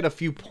knock it a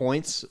few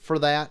points for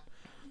that,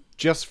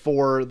 just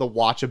for the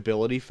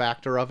watchability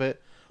factor of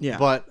it. Yeah.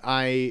 But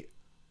I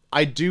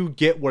do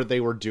get what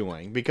they were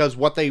doing, because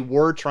what they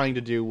were trying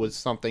to do was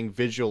something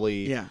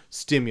visually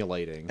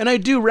stimulating. And I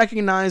do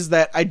recognize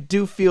that I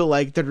do feel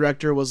like the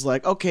director was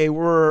like, okay,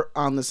 we're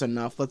on this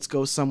enough. Let's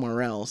go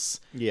somewhere else.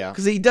 Yeah.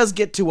 Because he does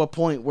get to a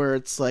point where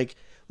it's like,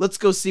 let's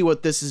go see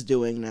what this is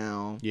doing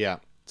now. Yeah.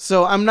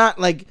 So I'm not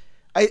like,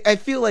 I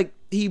feel like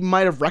he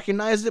might have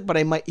recognized it, but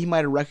he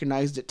might have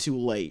recognized it too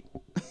late.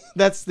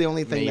 That's the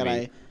only thing that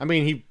I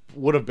mean, he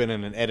would have been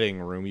in an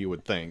editing room, you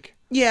would think.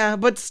 Yeah,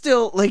 but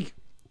still, like,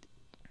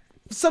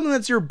 something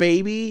that's your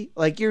baby,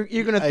 like you're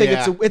gonna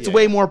think it's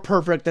way more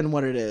perfect than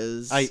what it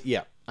is. I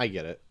get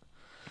it.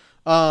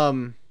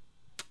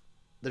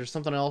 There's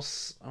something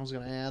else I was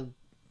gonna add,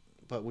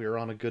 but we were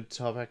on a good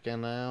topic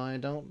and now I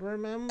don't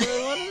remember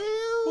what it is.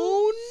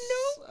 Oh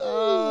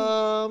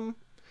no.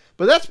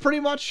 But that's pretty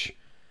much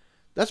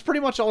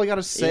all I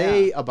gotta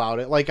say about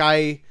it. Like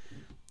I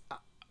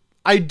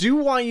do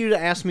want you to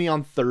ask me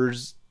on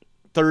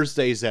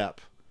Thursday's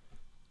ep.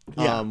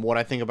 What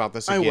I think about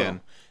this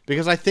again.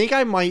 Because I think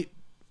I might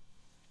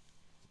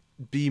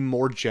be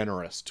more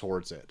generous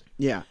towards it.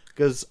 Yeah.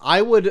 Because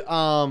I would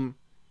I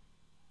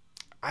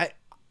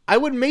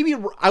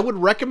would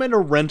recommend a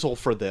rental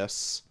for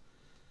this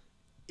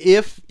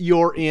if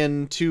you're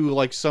into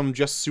like some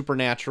just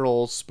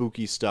supernatural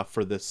spooky stuff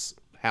for this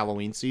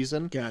Halloween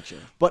season. Gotcha.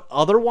 But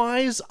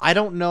otherwise, I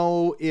don't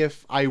know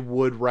if I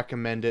would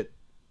recommend it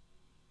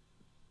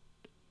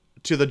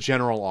to the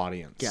general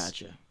audience.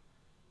 Gotcha.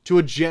 To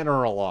a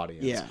general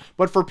audience. Yeah.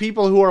 But for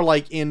people who are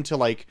like into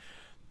like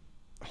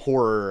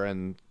horror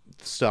and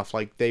stuff,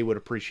 like they would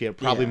appreciate it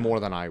probably more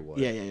than I would.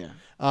 Yeah.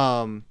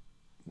 Go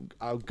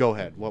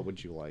ahead. What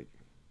would you like?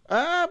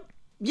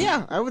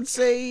 Yeah, I would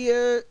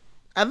say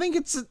I think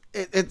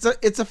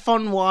it's a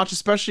fun watch,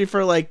 especially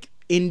for like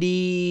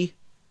indie.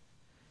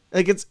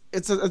 Like it's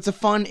a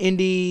fun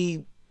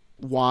indie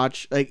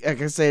watch. Like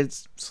I said,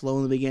 it's slow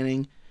in the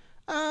beginning.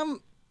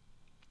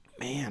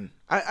 Man,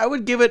 I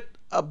would give it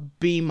a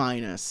B-.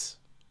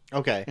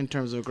 Okay. In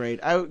terms of grade,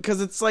 because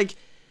it's like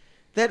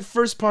that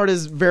first part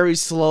is very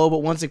slow, but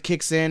once it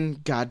kicks in,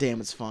 goddamn,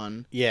 it's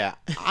fun. Yeah,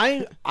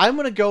 I'm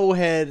gonna go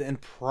ahead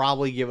and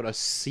probably give it a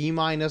C-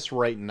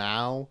 right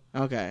now.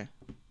 Okay.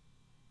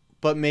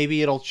 But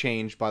maybe it'll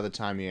change by the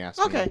time you ask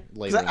me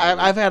later.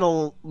 I've had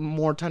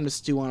more time to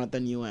stew on it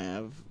than you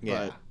have.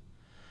 Yeah.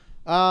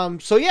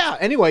 But. So yeah.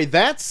 Anyway,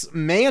 that's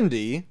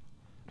Mandy.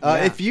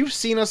 If you've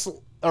seen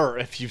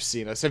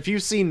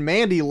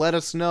Mandy, let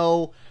us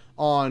know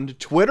on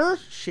Twitter.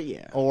 Shit,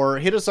 yeah. Or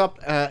hit us up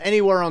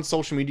anywhere on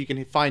social media. You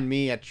can find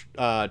me at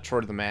Troy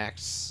to the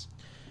Max.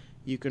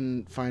 You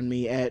can find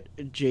me at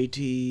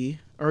JT,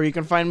 or you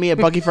can find me at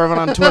Buggy Forever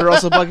on Twitter,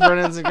 also Buggy Forever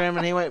on Instagram,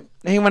 and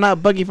he went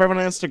out Buggy Forever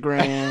on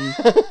Instagram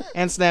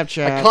and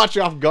Snapchat. I caught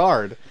you off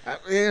guard. I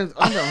don't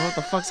know what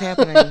the fuck's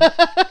happening.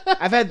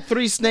 I've had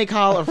 4 Snake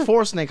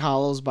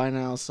Hollows by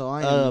now, so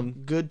I am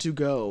good to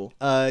go.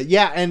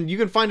 Yeah, and you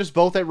can find us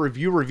both at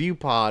Review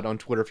Pod on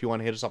Twitter if you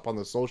want to hit us up on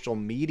the social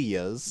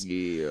medias.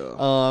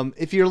 Yeah.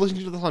 If you're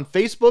listening to this on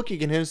Facebook, you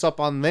can hit us up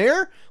on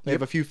there. We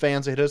have a few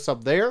fans that hit us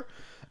up there.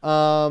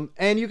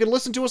 And you can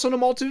listen to us on a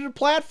multitude of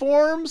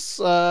platforms,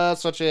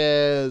 such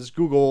as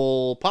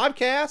Google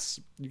Podcasts.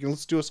 You can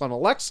listen to us on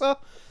Alexa,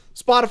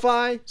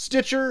 Spotify,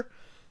 Stitcher,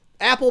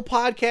 Apple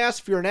Podcasts.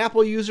 If you're an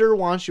Apple user,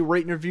 why don't you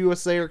rate and review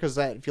us there? Because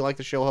that, if you like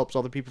the show, helps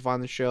other people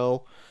find the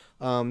show.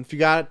 If you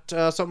got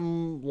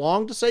something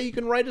long to say, you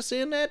can write us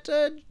in at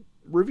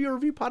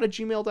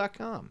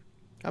reviewpod@gmail.com.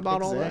 How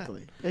about all that?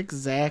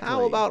 Exactly.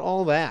 How about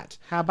all that?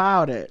 How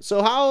about it?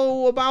 So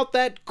how about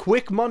that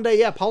quick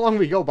Monday ep? How long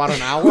did we go? About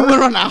an hour?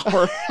 We're an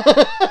hour.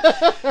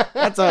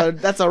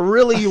 That's a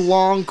really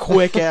long,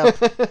 quick ep.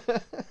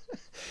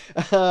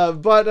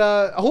 But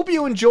I hope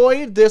you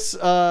enjoyed this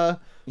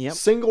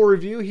single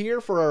review here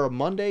for our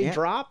Monday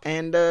drop.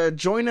 And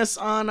join us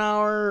on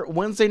our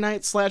Wednesday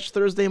night /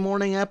 Thursday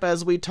morning ep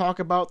as we talk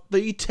about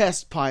the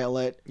test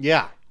pilot.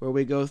 Yeah. Where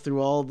we go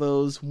through all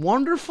those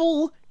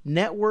wonderful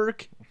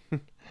network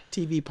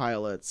TV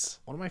pilots.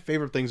 One of my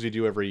favorite things we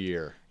do every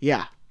year.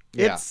 Yeah.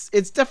 Yeah.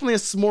 It's definitely a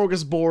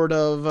smorgasbord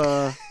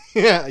of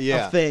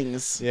yeah. of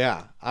things.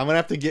 Yeah, I'm gonna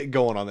have to get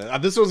going on this.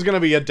 This was gonna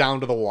be a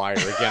down to the wire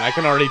again. I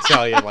can already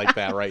tell you like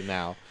that right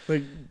now.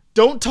 Like,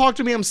 don't talk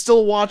to me. I'm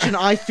still watching.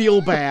 I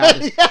feel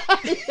bad.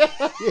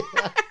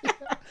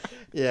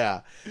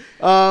 Yeah.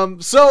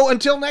 So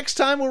until next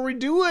time, where we're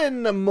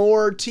doing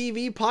more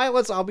TV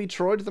pilots, I'll be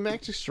Troy to the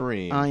Max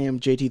Extreme, I am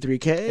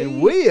JT3K.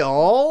 and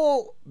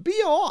we'll be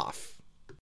off.